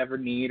thought she'd ever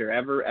need or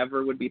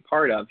ever would be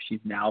part of. She's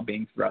now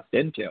being thrust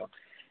into.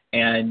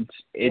 And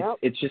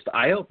it's just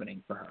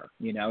eye-opening for her.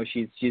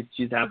 She's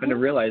happened to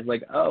realize,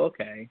 like, oh,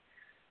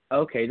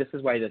 okay, this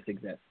is why this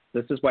exists.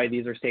 This is why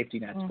these are safety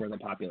nets for the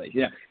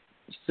population.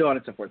 So on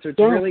and so forth. So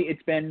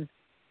it's been,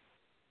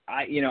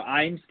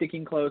 I'm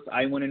sticking close.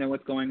 I want to know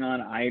what's going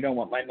on. I don't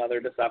want my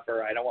mother to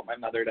suffer. I don't want my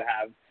mother to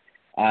have,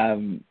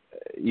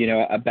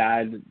 a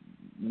bad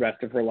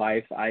rest of her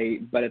life.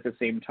 But at the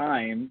same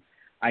time,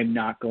 I'm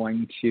not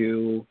going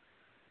to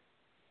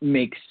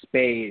make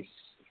space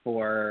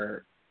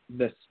for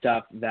the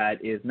stuff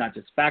that is not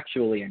just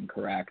factually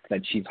incorrect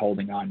that she's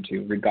holding on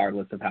to,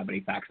 regardless of how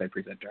many facts I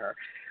present to her.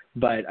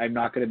 But I'm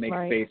not going to make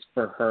space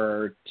for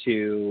her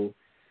to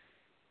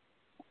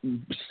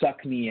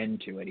suck me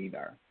into it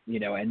either,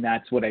 and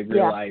that's what I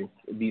realize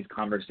these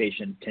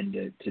conversations tend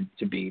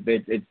to be.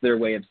 It's their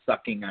way of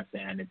sucking us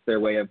in. It's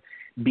their way of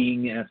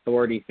being an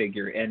authority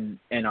figure in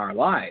our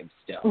lives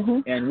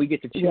still. And we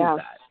get to choose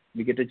that.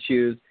 We get to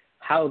choose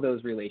how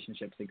those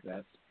relationships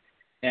exist.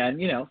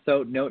 And,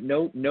 so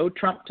no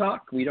Trump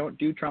talk. We don't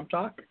do Trump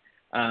talk.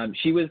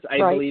 She was, I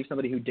believe,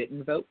 somebody who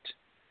didn't vote.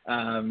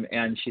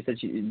 And she said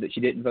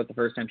she didn't vote the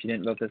first time. She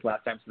didn't vote this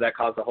last time. So that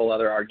caused a whole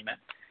other argument.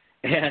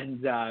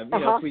 And,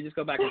 so we just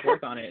go back and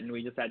forth on it. And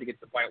we just had to get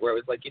to the point where it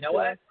was like, you know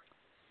what?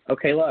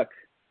 Okay, look,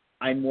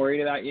 I'm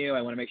worried about you.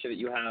 I want to make sure that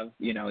you have,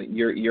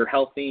 you're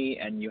healthy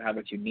and you have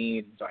what you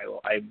need.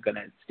 So I'm going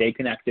to stay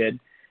connected.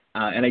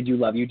 And I do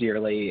love you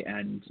dearly.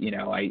 And,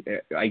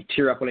 I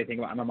tear up when I think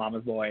about I'm a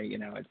mama's boy,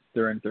 it's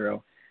through and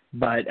through.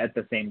 But at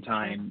the same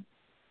time,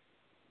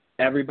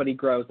 everybody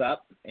grows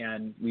up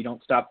and we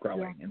don't stop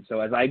growing. And so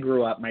as I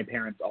grew up, my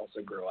parents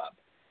also grew up.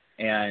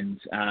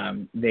 And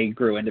they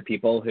grew into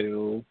people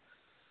who,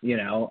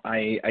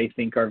 I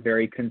think are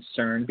very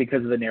concerned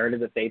because of the narrative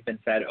that they've been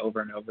fed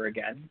over and over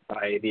again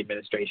by the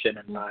administration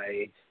and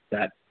by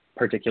that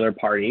particular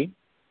party,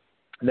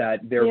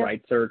 that their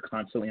rights are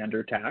constantly under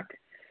attack.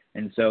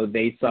 And so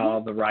they saw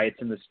the riots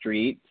in the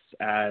streets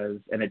as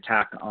an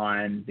attack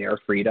on their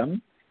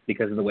freedom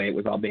because of the way it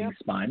was all being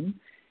spun.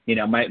 You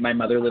know, my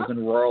mother lives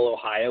in rural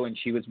Ohio, and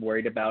she was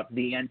worried about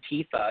the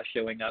Antifa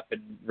showing up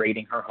and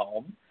raiding her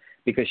home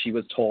because she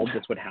was told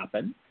this would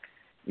happen.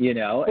 You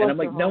know, and I'm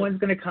like, no one's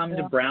going to come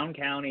to Brown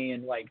County,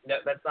 and like, no,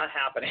 that's not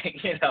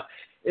happening. You know,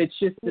 it's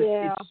just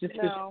this, this,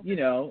 you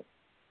know,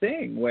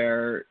 thing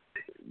where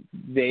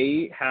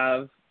they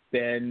have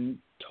been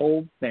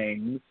told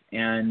things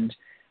and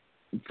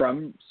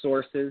from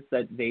sources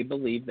that they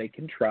believe they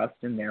can trust,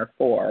 and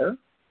therefore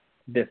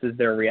this is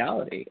their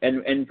reality.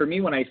 And for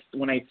me, when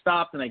I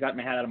stopped and I got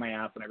my head out of my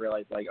ass and I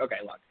realized, like, okay,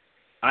 look,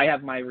 I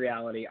have my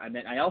reality.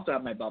 I also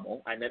have my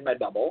bubble. I'm in my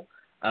bubble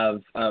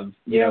of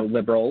you know,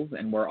 liberals,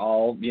 and we're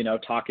all, you know,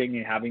 talking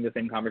and having the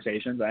same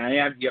conversations. You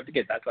have to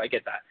get that, so I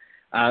get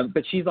that.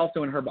 But she's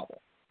also in her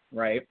bubble,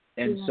 right?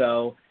 And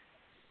so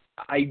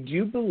I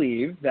do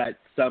believe that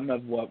some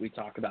of what we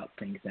talk about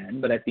sinks in,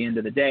 but at the end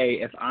of the day,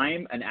 if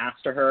I'm an ass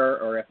to her,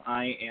 or if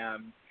I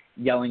am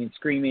yelling and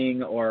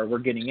screaming, or we're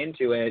getting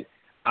into it,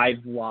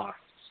 I've lost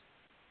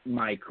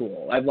my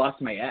cool. I've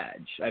lost my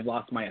edge. I've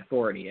lost my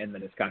authority in the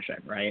discussion,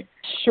 right?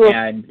 Sure.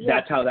 And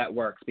that's how that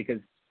works, because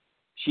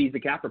she's a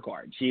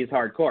Capricorn. She is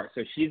hardcore.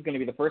 So she's going to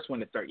be the first one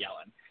to start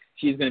yelling.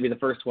 She's going to be the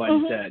first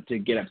one to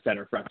get upset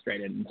or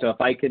frustrated. And so if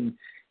I can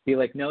be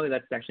like, no,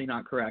 that's actually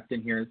not correct,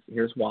 and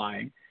here's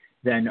why,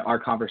 then our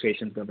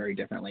conversations go very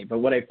differently. But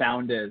what I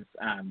found is,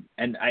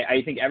 and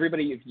I think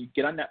everybody, if you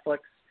get on Netflix,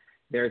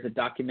 there's a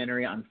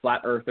documentary on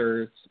flat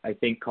earthers, I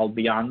think, called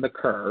Beyond the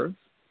Curve.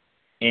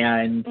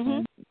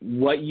 And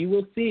what you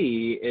will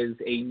see is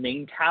a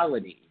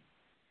mentality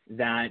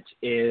that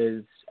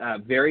is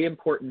very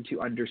important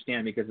to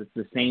understand, because it's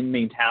the same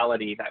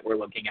mentality that we're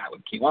looking at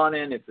with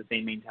QAnon. It's the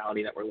same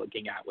mentality that we're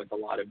looking at with a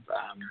lot of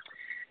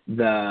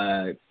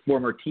the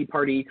former Tea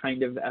Party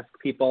kind of esque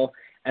people.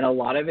 And a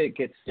lot of it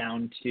gets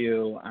down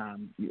to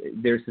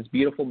there's this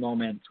beautiful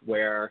moment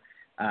where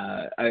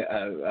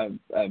a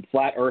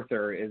flat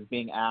earther is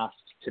being asked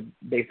to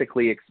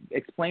basically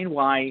explain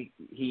why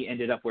he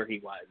ended up where he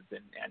was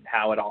and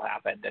how it all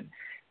happened. And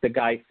the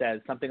guy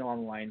says something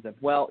along the lines of,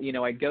 well, you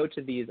know, I go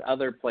to these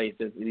other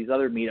places, these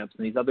other meetups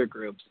and these other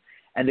groups,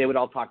 and they would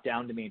all talk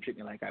down to me and treat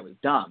me like I was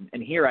dumb.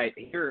 And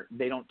here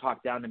they don't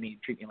talk down to me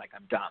and treat me like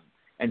I'm dumb.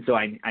 And so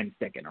I'm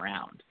sticking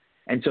around.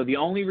 And so the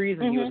only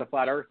reason he was a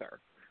flat earther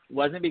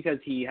wasn't because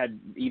he had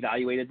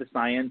evaluated the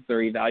science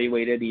or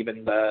evaluated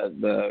even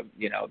the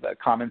you know, the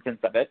common sense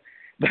of it,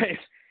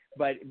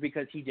 but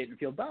because he didn't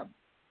feel dumb.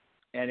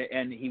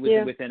 And he was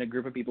within a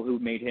group of people who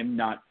made him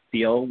not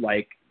feel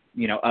like,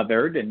 you know,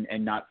 othered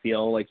and not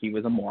feel like he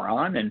was a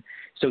moron. And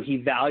so he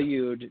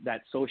valued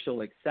that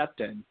social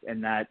acceptance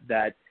and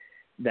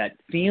that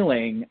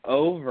feeling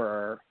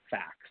over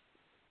facts.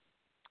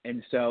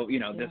 And so, you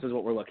know, this is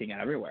what we're looking at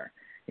everywhere.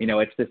 You know,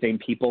 it's the same.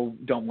 People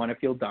don't want to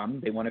feel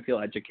dumb. They want to feel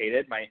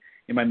educated.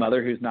 My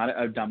mother, who's not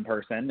a dumb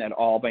person at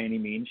all by any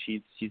means,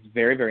 she's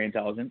very, very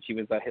intelligent. She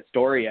was a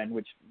historian,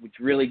 which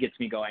really gets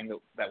me going,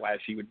 that why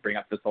she would bring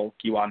up this whole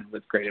QAnon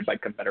was created by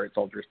Confederate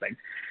soldiers thing.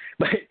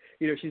 But,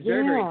 you know, she's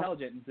very, very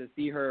intelligent. And to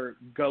see her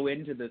go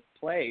into this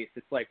place,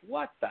 it's like,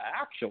 what the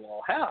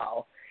actual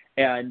hell?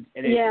 And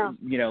it,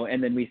 you know,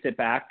 and then we sit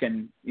back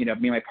and, you know,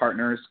 me and my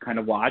partners kind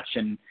of watch,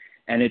 and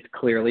it's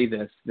clearly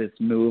this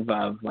move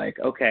of like,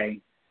 okay,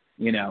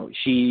 you know,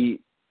 she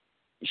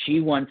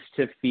wants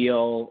to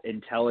feel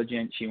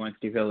intelligent. She wants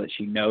to feel that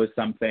she knows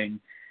something,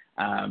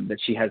 that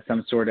she has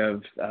some sort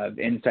of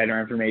insider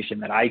information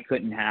that I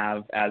couldn't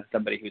have as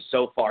somebody who's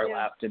so far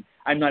left. And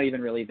I'm not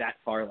even really that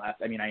far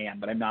left. I mean, I am,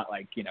 but I'm not,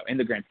 like, you know, in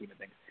the grand scheme of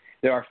things,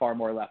 there are far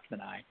more left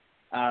than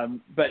I.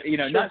 But, you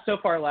know, not so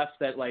far left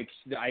that, like,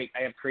 I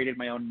have created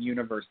my own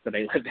universe that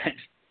I live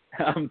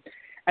in.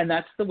 And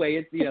that's the way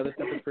it's, you know, the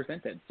stuff is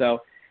presented. So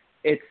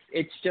it's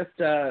just,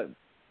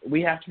 we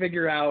have to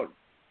figure out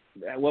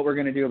what we're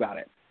going to do about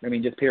it. I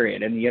mean, just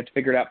period. And you have to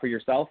figure it out for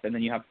yourself, and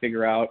then you have to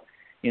figure out,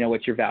 you know,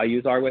 what your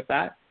values are with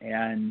that,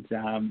 and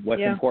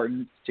what's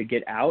important to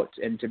get out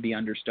and to be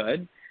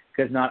understood,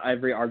 because not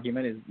every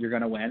argument is you're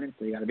going to win, and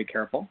so you got to be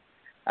careful.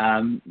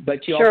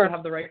 But you also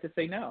have the right to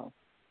say no.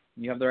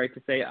 You have the right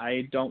to say,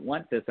 I don't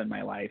want this in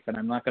my life, and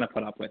I'm not going to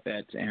put up with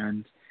it.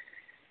 And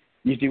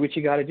you do what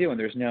you got to do, and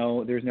there's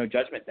no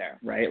judgment there,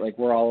 right? Like,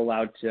 we're all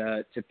allowed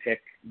to pick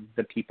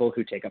the people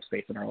who take up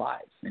space in our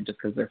lives, and just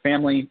because they're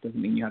family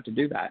doesn't mean you have to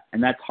do that.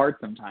 And that's hard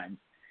sometimes,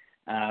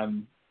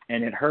 and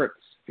it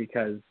hurts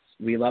because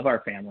we love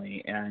our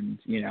family, and,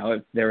 you know,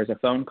 if there was a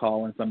phone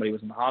call and somebody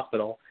was in the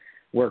hospital,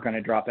 we're going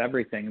to drop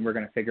everything and we're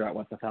going to figure out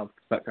what the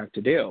fuck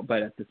to do.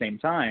 But at the same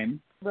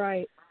time,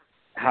 right,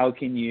 how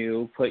can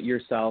you put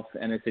yourself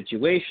in a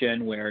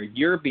situation where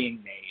you're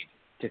being made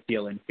to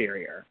feel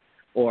inferior,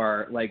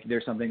 or like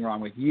there's something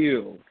wrong with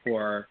you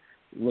for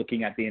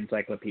looking at the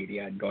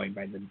encyclopedia and going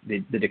by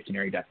the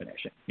dictionary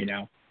definition, you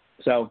know?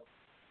 So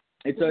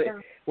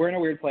we're in a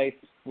weird place.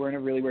 We're in a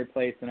really weird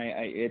place. And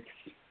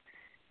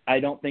I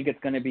don't think it's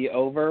going to be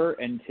over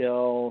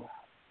until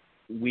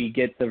we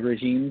get the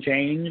regime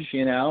change,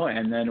 you know?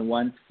 And then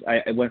once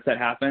that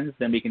happens,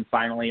 then we can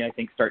finally, I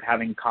think, start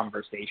having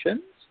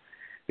conversations,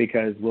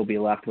 because we'll be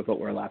left with what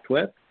we're left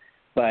with.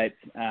 But,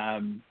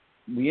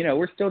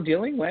 we're still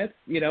dealing with,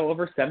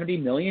 over 70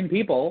 million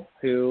people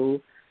who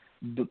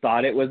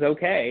thought it was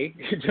okay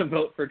to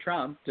vote for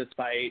Trump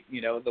despite,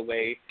 the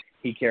way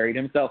he carried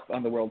himself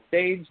on the world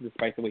stage,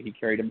 despite the way he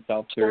carried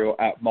himself through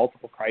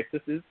multiple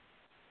crises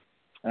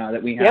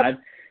that we had,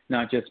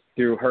 not just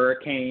through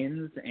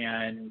hurricanes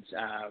and,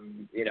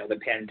 the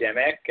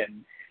pandemic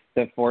and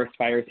the forest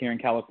fires here in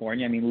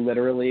California. I mean,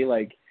 literally,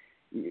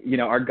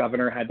 our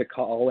governor had to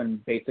call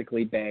and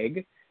basically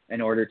beg in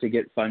order to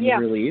get funds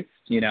released,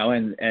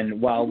 and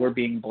while we're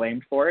being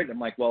blamed for it, I'm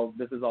like, well,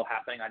 this is all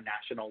happening on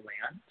national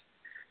land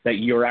that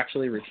you're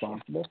actually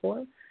responsible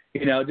for,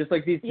 just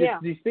like these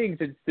things.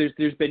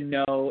 There's been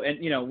no,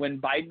 and, when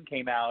Biden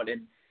came out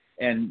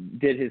and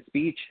did his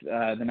speech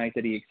the night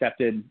that he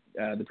accepted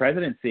the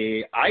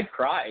presidency, I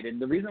cried.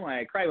 And the reason why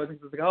I cried wasn't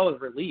because it was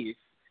relief.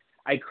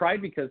 I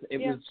cried because it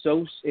was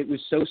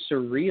so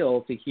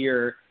surreal to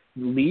hear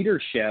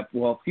leadership,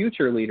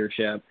 future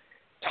leadership,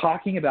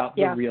 talking about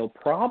the real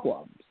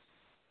problems,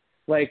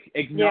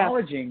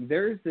 acknowledging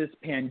there's this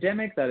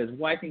pandemic that is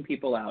wiping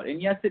people out.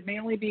 And yes, it may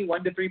only be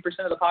 1 to 3%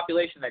 of the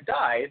population that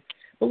dies,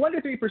 but 1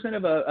 to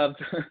 3%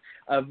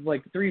 of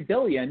 3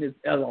 billion is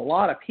a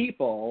lot of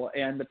people.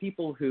 And the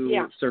people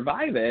who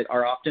survive it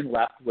are often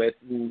left with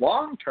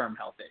long-term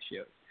health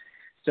issues.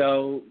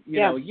 So,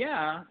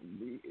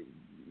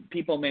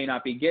 people may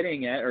not be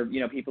getting it, or,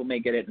 people may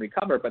get it and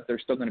recover, but they're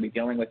still going to be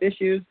dealing with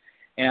issues.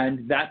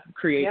 And that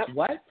creates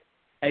what?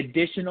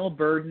 Additional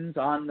burdens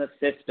on the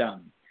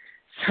system.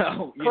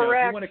 So, if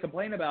you want to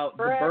complain about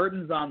the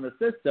burdens on the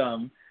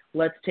system,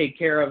 let's take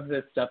care of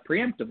this stuff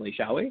preemptively,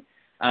 shall we?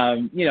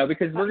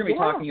 Because we're going to be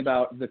talking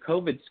about the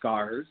COVID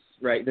scars,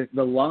 right?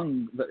 The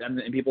lungs,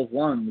 in people's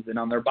lungs and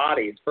on their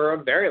bodies for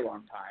a very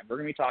long time. We're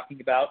going to be talking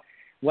about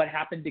what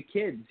happened to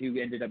kids who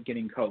ended up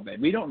getting COVID.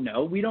 We don't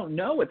know. We don't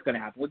know what's going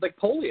to happen. With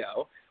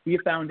polio, we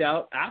found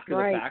out after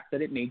the fact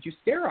that it made you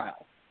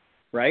sterile.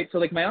 Right,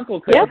 so my uncle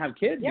couldn't have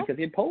kids because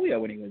he had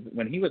polio when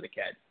he was a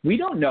kid. We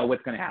don't know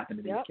what's going to happen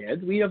to these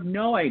kids. We have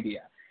no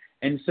idea,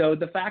 and so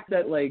the fact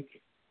that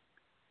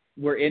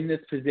we're in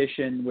this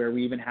position where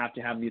we even have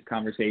to have these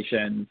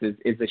conversations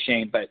is a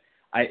shame. But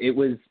it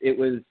was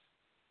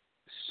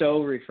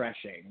so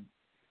refreshing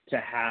to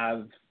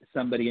have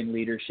somebody in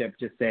leadership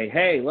just say,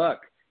 "Hey, look,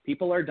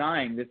 people are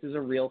dying. This is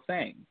a real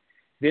thing.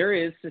 There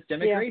is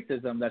systemic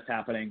racism that's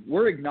happening.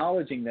 We're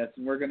acknowledging this,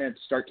 and we're going to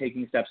start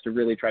taking steps to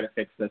really try to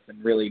fix this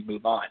and really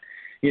move on."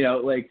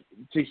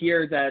 To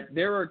hear that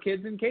there are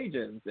kids in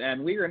cages,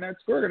 and we're going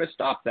to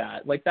stop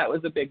that. That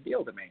was a big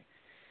deal to me,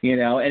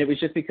 And it was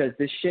just because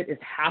this shit is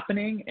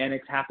happening, and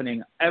it's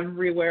happening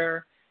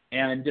everywhere.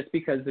 And just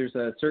because there's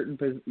a certain,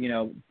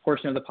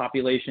 portion of the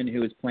population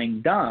who is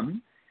playing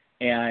dumb,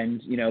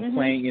 and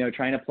playing,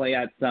 trying to play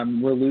at some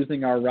 "we're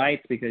losing our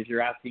rights because you're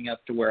asking us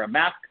to wear a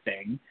mask"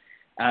 thing.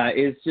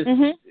 Is just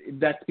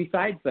that's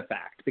besides the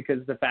fact,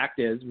 because the fact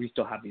is we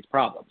still have these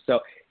problems. So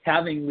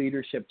having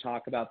leadership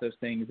talk about those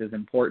things is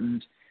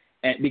important,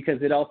 and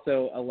because it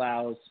also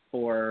allows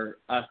for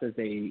us as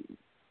a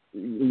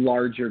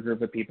larger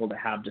group of people to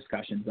have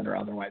discussions that are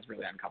otherwise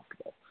really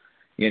uncomfortable.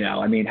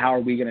 How are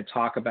we going to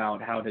talk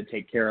about how to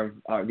take care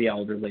of the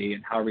elderly,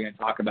 and how are we going to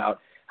talk about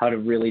how to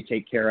really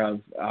take care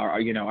of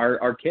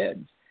our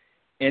kids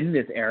in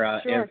this era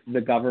if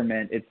the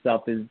government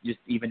itself is just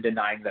even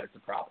denying that it's a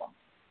problem?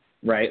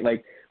 Right?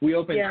 We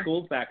opened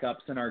schools back up,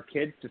 sent our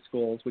kids to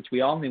schools, which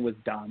we all knew was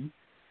dumb.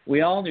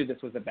 We all knew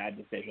this was a bad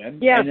decision.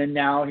 Yeah. And then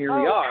now here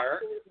we are,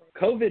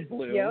 COVID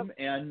bloom,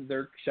 and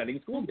they're shutting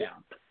schools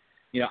down.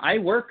 I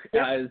work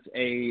as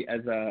a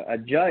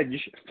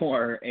judge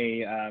for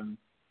a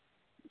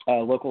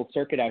local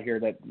circuit out here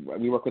that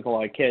we work with a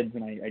lot of kids,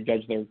 and I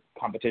judge their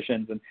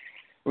competitions, and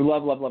we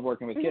love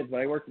working with kids.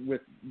 But I work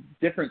with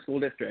different school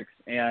districts,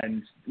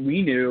 and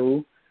we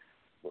knew,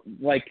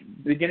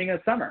 beginning of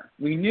summer,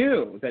 we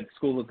knew that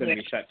school was going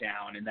to be shut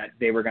down, and that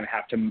they were going to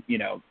have to,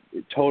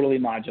 totally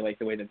modulate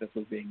the way that this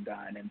was being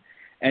done.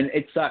 And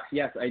it sucks.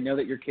 Yes, I know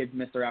that your kids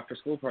miss their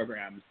after-school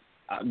programs.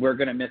 We're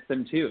going to miss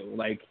them too.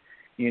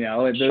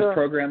 Those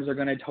programs are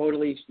going to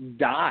totally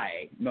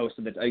die most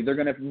of the time. They're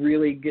going to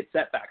really get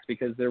setbacks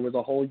because there was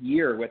a whole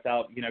year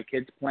without,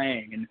 kids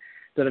playing and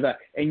da-da-da.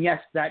 And yes,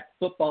 that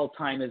football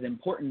time is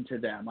important to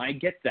them. I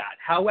get that.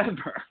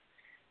 However,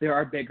 there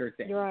are bigger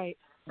things.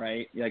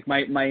 Right?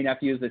 My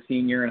nephew is a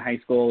senior in high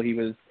school. He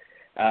was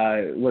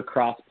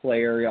lacrosse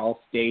player,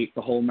 all-state,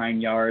 the whole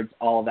 9 yards.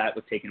 All of that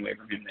was taken away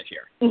from him this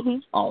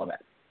year. All of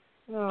it.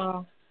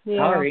 Oh, yeah.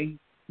 Sorry,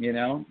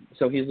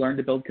 So he's learned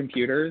to build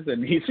computers,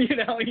 and he's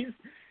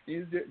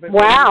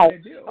wow.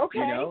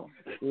 Okay.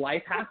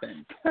 Life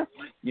happens. Life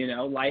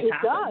it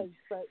happens. Does,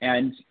 but...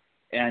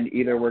 And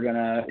either we're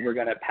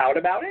gonna pout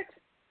about it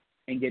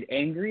and get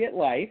angry at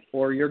life,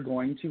 or you're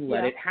going to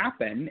let it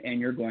happen,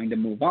 and you're going to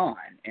move on,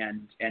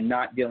 and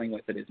not dealing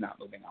with it is not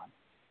moving on.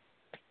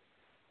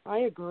 I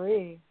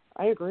agree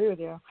with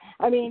you.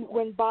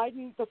 When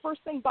the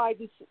first thing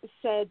Biden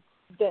said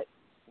that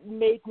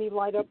made me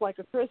light up like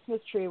a Christmas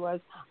tree was,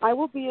 "I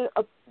will be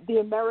the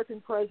American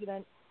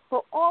president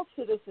for all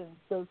citizens,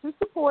 those who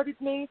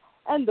supported me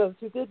and those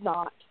who did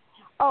not.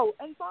 Oh,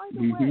 and by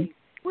the way,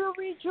 we're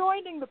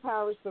rejoining the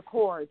Paris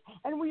Accord,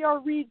 and we are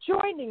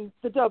rejoining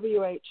the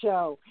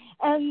WHO.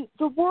 And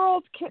the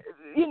world,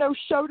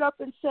 showed up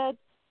and said,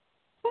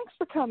 thanks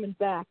for coming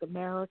back,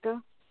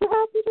 America. We're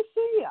happy to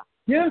see you.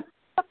 Yeah.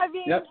 I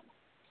mean,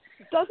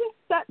 doesn't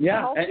that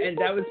help and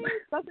that was,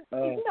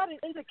 isn't that an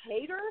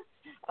indicator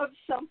of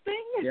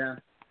something? Yeah.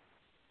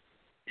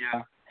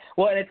 Yeah.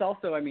 Well, and it's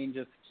also,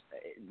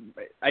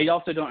 I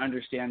also don't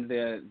understand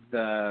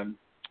the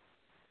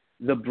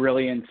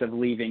brilliance of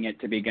leaving it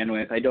to begin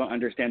with. I don't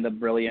understand the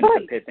brilliance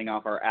of pissing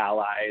off our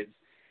allies.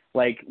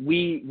 Like,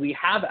 we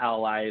have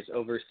allies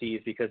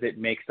overseas because it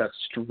makes us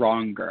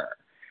stronger.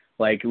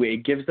 Like,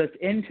 it gives us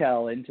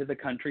intel into the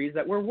countries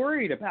that we're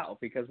worried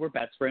about because we're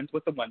best friends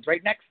with the ones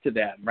right next to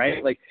them,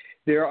 right? Like,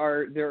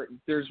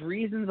 there's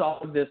reasons all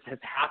of this has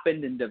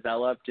happened and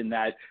developed, and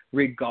that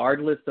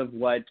regardless of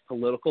what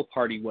political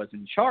party was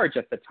in charge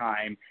at the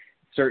time,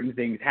 certain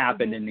things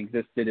happened and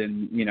existed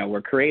and,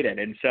 were created.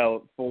 And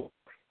so for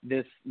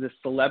this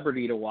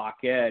celebrity to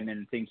walk in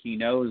and think he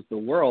knows the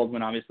world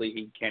when obviously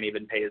he can't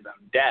even pay his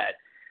own debt,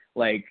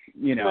 like,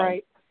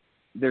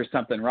 there's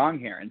something wrong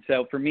here. And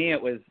so for me,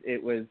 it was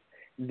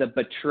the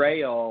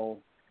betrayal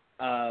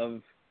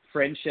of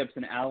friendships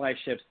and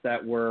allyships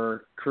that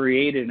were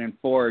created and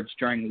forged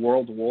during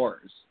world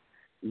wars,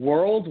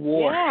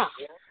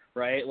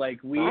 right? Like,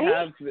 we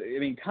have,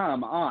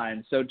 come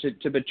on. So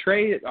to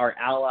betray our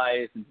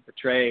allies and to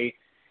betray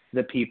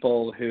the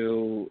people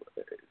who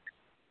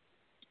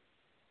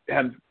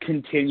have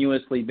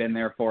continuously been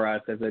there for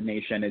us as a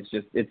nation,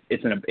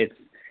 it's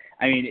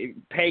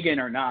pagan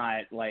or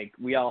not, like,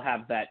 we all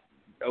have that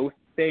oath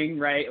thing,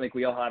 right? Like,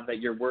 we all have that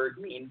your word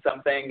means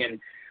something, and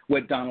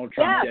what Donald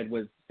Trump did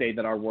was say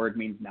that our word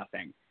means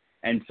nothing.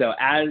 And so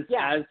as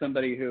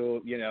somebody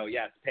who,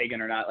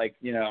 pagan or not, like,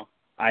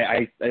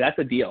 I that's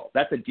a deal.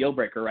 That's a deal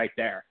breaker right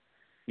there.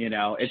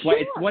 It's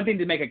one thing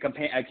to make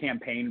a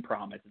campaign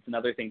promise. It's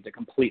another thing to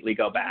completely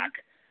go back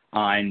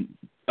on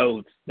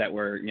oaths that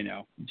were,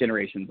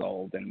 generations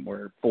old and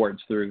were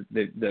forged through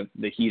the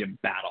heat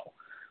of battle.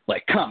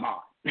 Like, come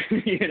on,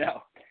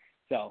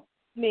 so.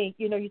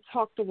 You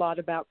talked a lot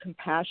about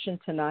compassion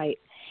tonight,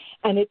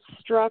 and it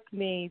struck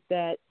me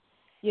that,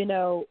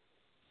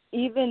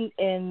 even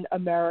in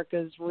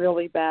America's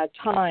really bad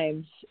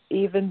times,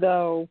 even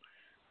though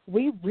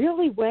we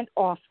really went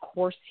off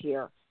course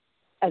here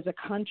as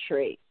a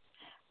country,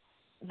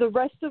 the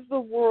rest of the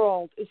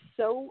world is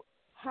so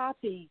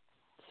happy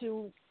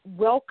to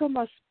welcome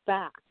us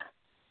back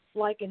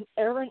like an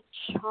errant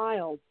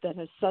child that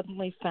has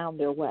suddenly found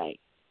their way.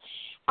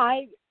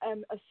 I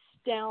am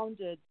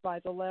astounded by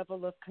the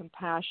level of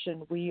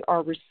compassion we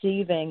are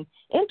receiving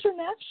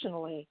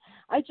internationally.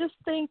 I just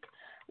think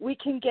we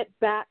can get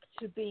back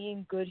to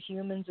being good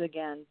humans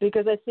again,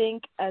 because I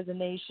think as a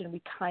nation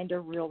we kind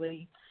of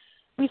really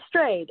we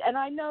strayed. And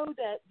I know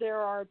that there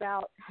are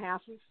about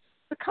half of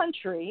the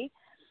country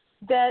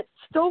that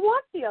still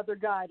want the other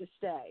guy to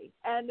stay.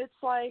 And it's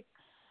like,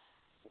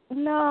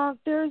 no,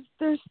 there's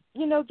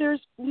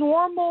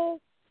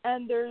normal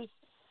and there's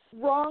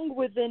wrong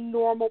within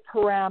normal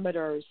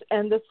parameters,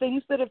 and the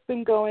things that have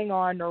been going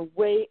on are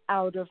way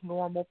out of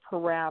normal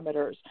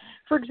parameters.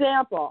 For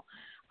example,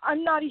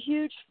 I'm not a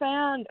huge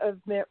fan of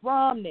Mitt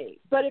Romney,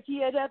 but if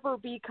he had ever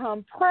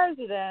become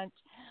president,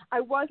 I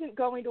wasn't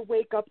going to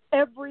wake up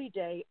every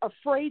day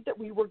afraid that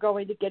we were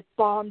going to get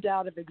bombed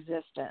out of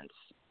existence.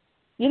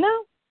 A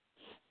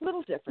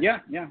little different.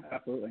 Yeah,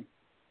 absolutely.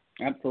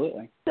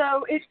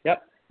 So it's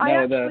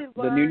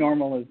the new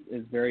normal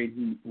is very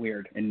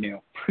weird and new.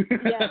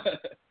 Yes,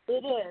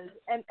 it is.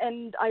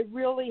 And I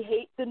really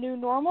hate the new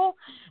normal,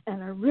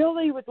 and I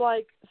really would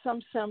like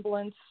some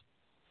semblance,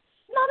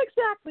 not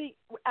exactly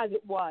as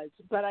it was,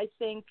 but I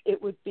think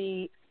it would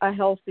be a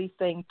healthy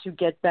thing to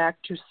get back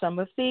to some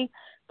of the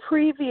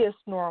previous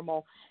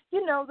normal.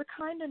 The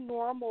kind of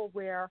normal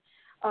where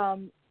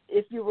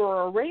if you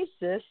were a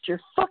racist, your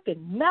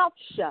fucking mouth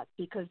shut,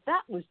 because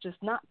that was just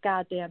not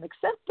goddamn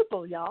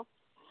acceptable, y'all.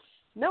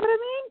 Know what I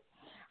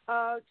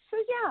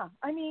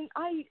mean?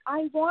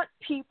 I want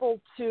people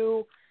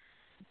to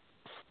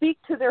speak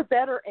to their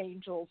better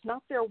angels,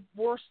 not their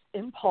worst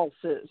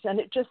impulses. And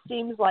it just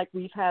seems like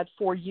we've had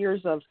 4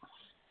 years of,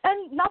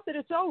 and not that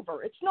it's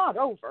over, it's not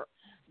over,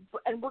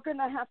 and we're going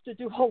to have to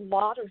do a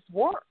lot of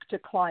work to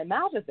climb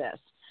out of this.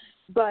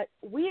 But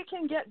we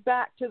can get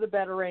back to the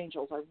better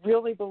angels. I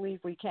really believe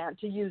we can,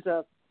 to use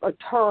a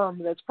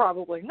term that's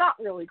probably not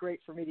really great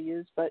for me to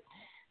use, but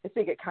I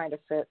think it kind of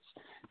fits.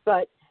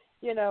 But,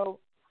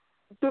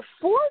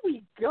 before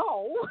we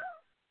go,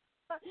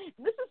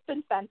 this has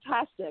been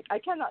fantastic. I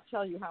cannot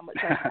tell you how much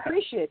I've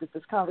appreciated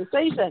this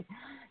conversation.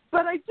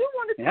 But I do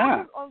want to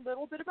talk a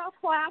little bit about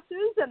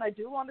classes, and I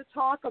do want to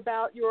talk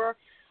about your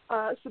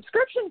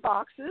subscription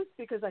boxes,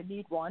 because I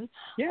need one.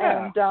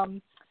 Yeah.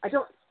 And I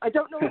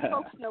don't know if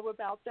folks know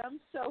about them,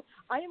 so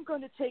I am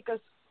going to take us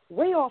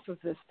way off of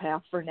this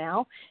path for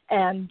now.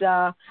 And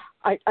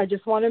I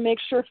just want to make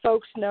sure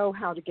folks know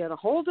how to get a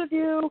hold of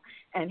you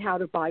and how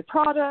to buy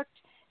product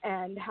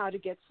and how to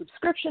get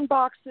subscription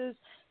boxes.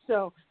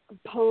 So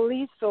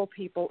please fill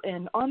people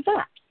in on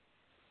that.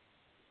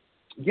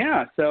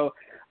 Yeah, so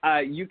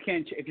you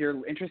can, if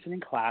you're interested in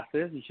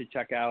classes, you should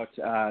check out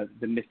the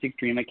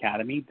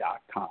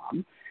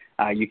mysticdreamacademy.com.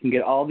 You can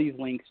get all these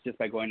links just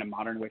by going to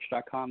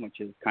modernwitch.com, which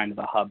is kind of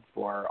the hub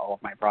for all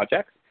of my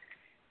projects.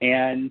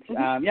 And,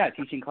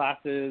 teaching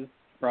classes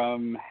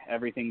from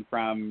everything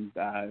from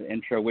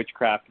intro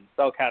witchcraft and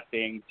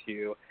spellcasting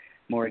to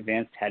more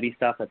advanced heady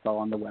stuff. That's all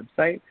on the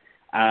website.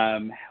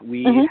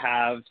 We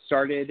have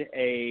started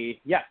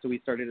we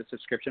started a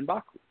subscription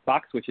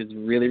box, which is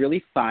really,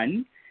 really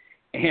fun.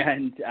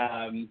 And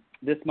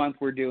this month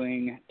we're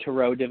doing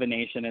tarot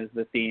divination as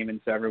the theme,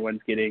 and so everyone's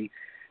getting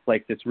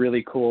like this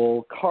really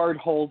cool card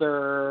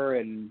holder,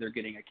 and they're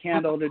getting a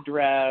candle to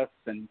dress,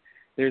 and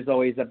there's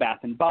always a bath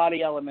and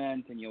body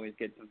element, and you always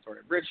get some sort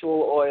of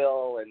ritual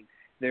oil, and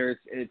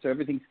so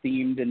everything's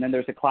themed, and then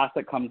there's a class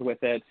that comes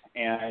with it,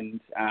 and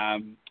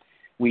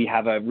we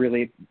have a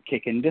really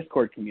kickin'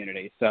 Discord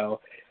community. So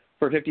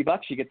for $50,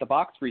 you get the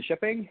box, free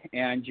shipping,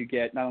 and you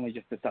get not only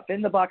just the stuff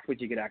in the box, but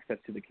you get access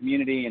to the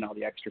community and all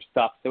the extra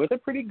stuff. So it's a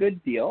pretty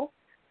good deal.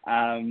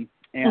 So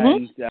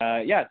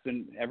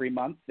every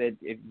month,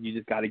 you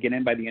just got to get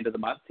in by the end of the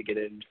month to get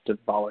into the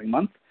following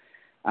month.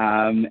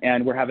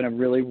 And we're having a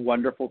really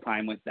wonderful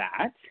time with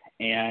that.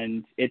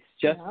 And it's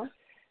just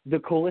the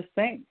coolest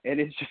thing. It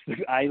is just,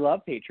 I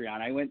love Patreon.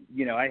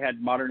 I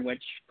had Modern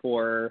Witch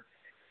for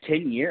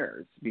 10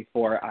 years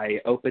before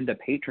I opened a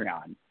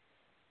Patreon.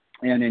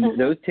 And in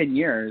those 10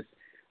 years,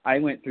 I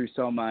went through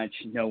so much.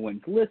 No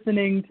one's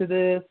listening to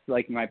this.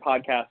 Like my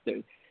podcast,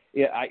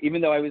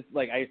 even though I was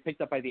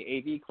picked up by the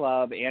AV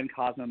Club and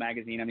Cosmo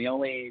Magazine. I'm the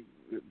only,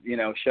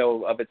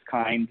 show of its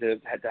kind to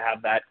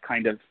have that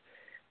kind of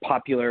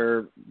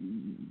popular,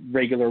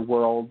 regular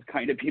world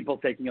kind of people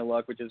taking a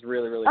look, which is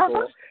really, really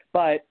cool.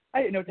 But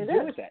I didn't know what to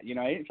do with it.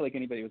 I didn't feel like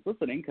anybody was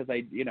listening because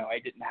I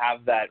didn't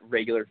have that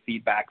regular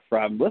feedback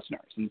from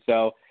listeners. And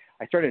so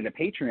I started a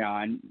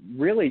Patreon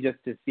really just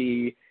to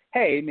see,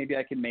 hey, maybe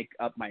I can make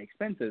up my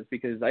expenses,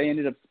 because I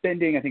ended up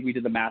spending, I think we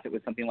did the math, it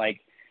was something like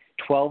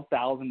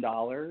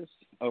 $12,000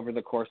 over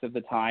the course of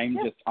the time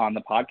just on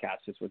the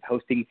podcast, just with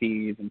hosting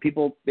fees. And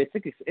people,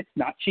 it's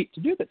not cheap to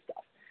do this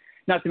stuff.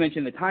 Not to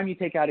mention the time you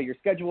take out of your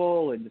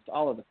schedule and just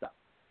all of the stuff.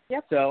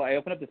 Yep. So I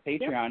opened up this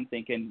Patreon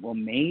thinking, well,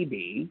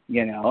 maybe,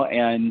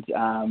 and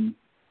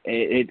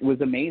it was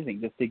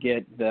amazing just to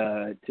get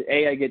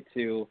I get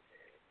to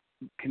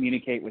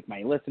communicate with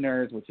my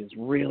listeners, which is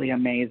really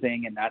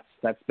amazing, and that's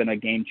been a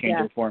game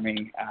changer for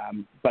me.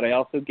 But I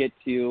also get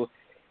to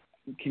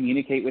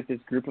communicate with this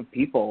group of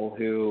people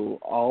who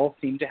all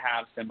seem to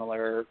have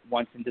similar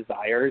wants and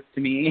desires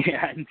to me,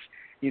 and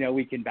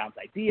we can bounce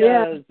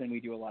ideas, and we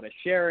do a lot of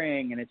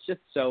sharing, and it's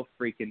just so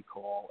freaking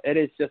cool. It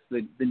is just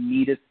the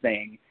neatest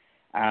thing,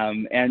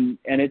 and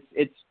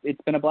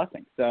it's been a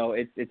blessing. So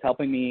it's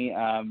helping me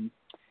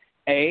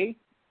stay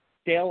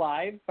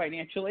alive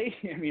financially.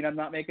 I mean, I'm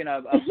not making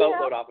a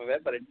boatload off of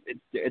it, but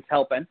it's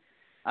helping.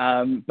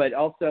 But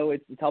also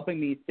it's helping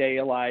me stay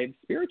alive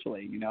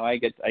spiritually. I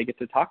get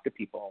to talk to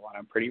people on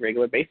a pretty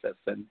regular basis,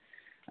 and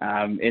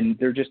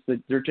they're just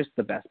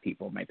the best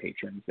people, my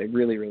patrons. They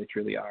really, really,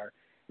 truly are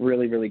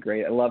really, really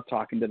great. I love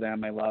talking to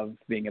them. I love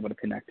being able to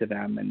connect to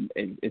them, and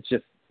it's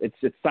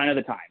sign of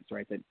the times,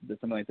 right? That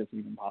something like this is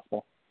even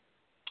possible.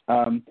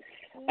 And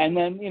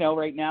then,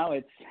 right now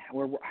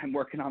I'm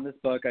working on this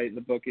book.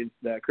 The book is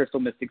The Crystal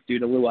Mystics Due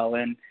to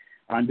Llewellyn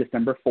on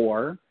December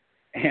 4.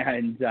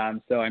 And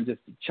so I'm just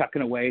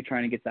chucking away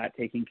trying to get that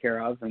taken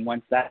care of. And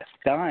once that's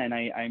done,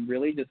 I'm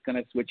really just going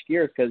to switch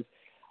gears, because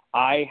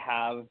I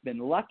have been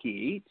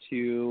lucky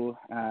to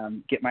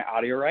get my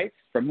audio rights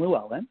from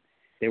Llewellyn.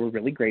 They were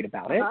really great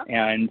about it.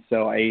 And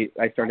so I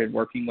started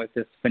working with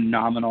this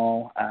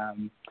phenomenal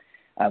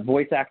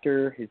voice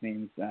actor. His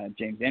name's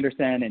James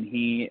Anderson, and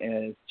he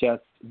is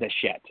just the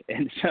shit.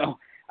 And so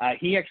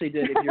he actually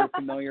did, if you're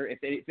familiar, if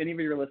any of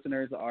your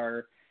listeners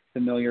are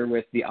familiar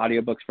with the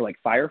audiobooks for like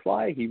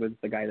Firefly, he was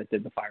the guy that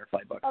did the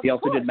Firefly books. He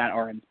also did Matt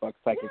Oren's book,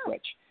 Psychic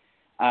Witch.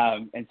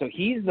 And so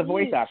he's the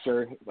voice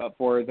actor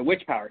for the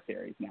Witch Power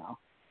series now.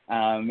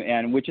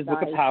 And Witch's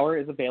Book of Power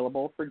is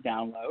available for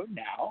download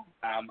now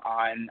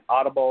on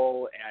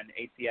Audible and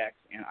ACX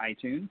and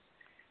iTunes.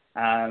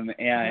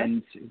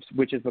 And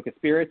Witch's Book of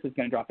Spirits is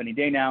going to drop any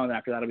day now, and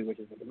after that will be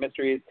Witch's Book of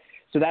Mysteries.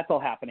 So that's all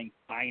happening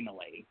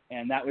finally.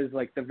 And that was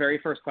like the very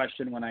first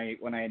question when I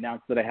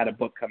announced that I had a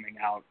book coming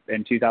out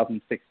in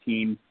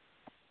 2016,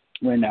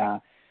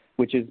 when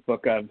Witch's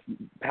Book of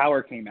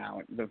Power came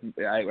out.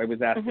 I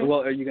was asked,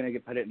 well, are you going to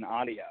put it in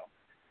audio?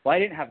 Well, I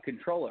didn't have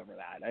control over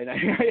that. I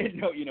didn't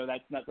know,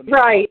 that's not something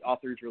that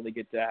authors really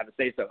get to have a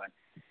say-so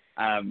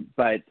in.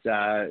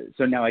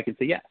 So now I can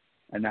say yes,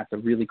 and that's a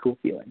really cool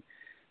feeling.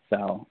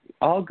 So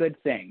all good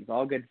things.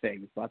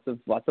 Lots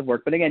of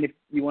work. But again, if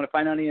you want to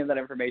find out any of that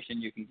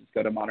information, you can just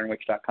go to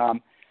modernwitch.com.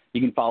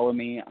 You can follow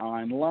me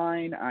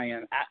online. I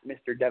am at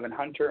Mr. Devin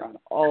Hunter on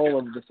all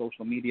of the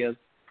social medias.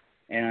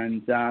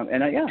 And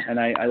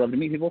I love to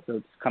meet people,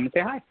 so come and say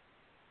hi.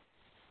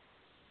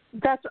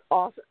 That's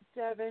awesome,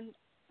 Devin.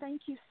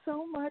 thank you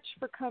so much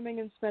for coming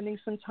and spending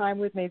some time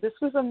with me. This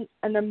was an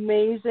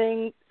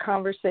amazing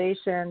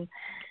conversation.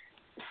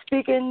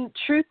 Speaking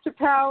truth to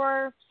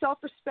power,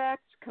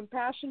 self-respect,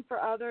 compassion for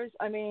others.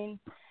 I mean,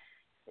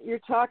 you're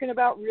talking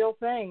about real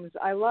things.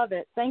 I love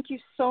it. Thank you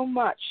so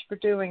much for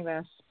doing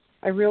this.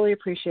 I really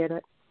appreciate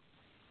it.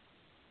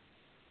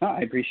 Well,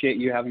 I appreciate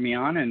you having me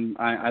on, and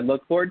I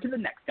look forward to the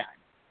next time.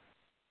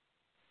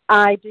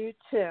 I do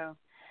too.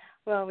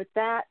 Well, with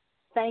that,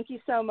 thank you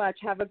so much.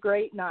 Have a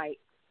great night.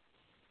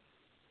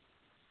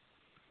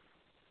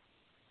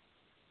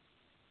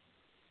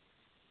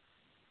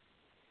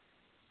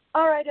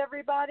 All right,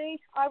 everybody.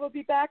 I will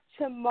be back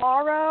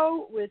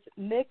tomorrow with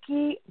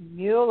Mickey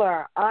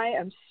Mueller. I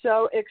am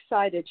so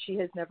excited. She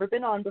has never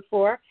been on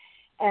before,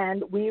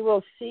 and we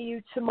will see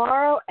you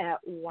tomorrow at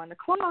 1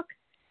 o'clock.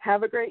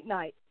 Have a great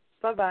night.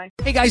 Bye-bye.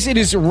 Hey, guys, it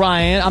is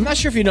Ryan. I'm not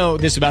sure if you know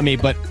this about me,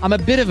 but I'm a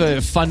bit of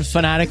a fun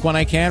fanatic when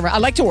I can. I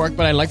like to work,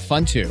 but I like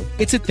fun, too.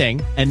 It's a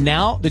thing. And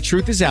now the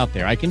truth is out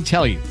there. I can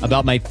tell you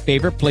about my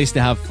favorite place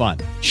to have fun,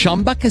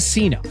 Chumba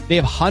Casino. They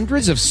have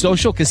hundreds of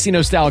social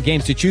casino-style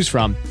games to choose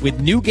from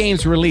with new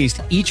games released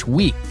each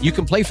week. You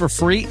can play for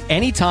free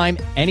anytime,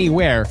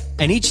 anywhere,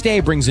 and each day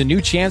brings a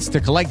new chance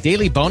to collect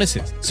daily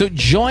bonuses. So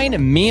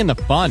join me in the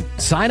fun.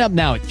 Sign up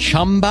now at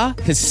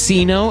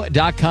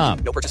ChumbaCasino.com.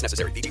 No purchase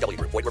necessary. VGW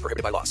Group. Void where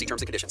prohibited by law. See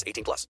terms and conditions. 18+.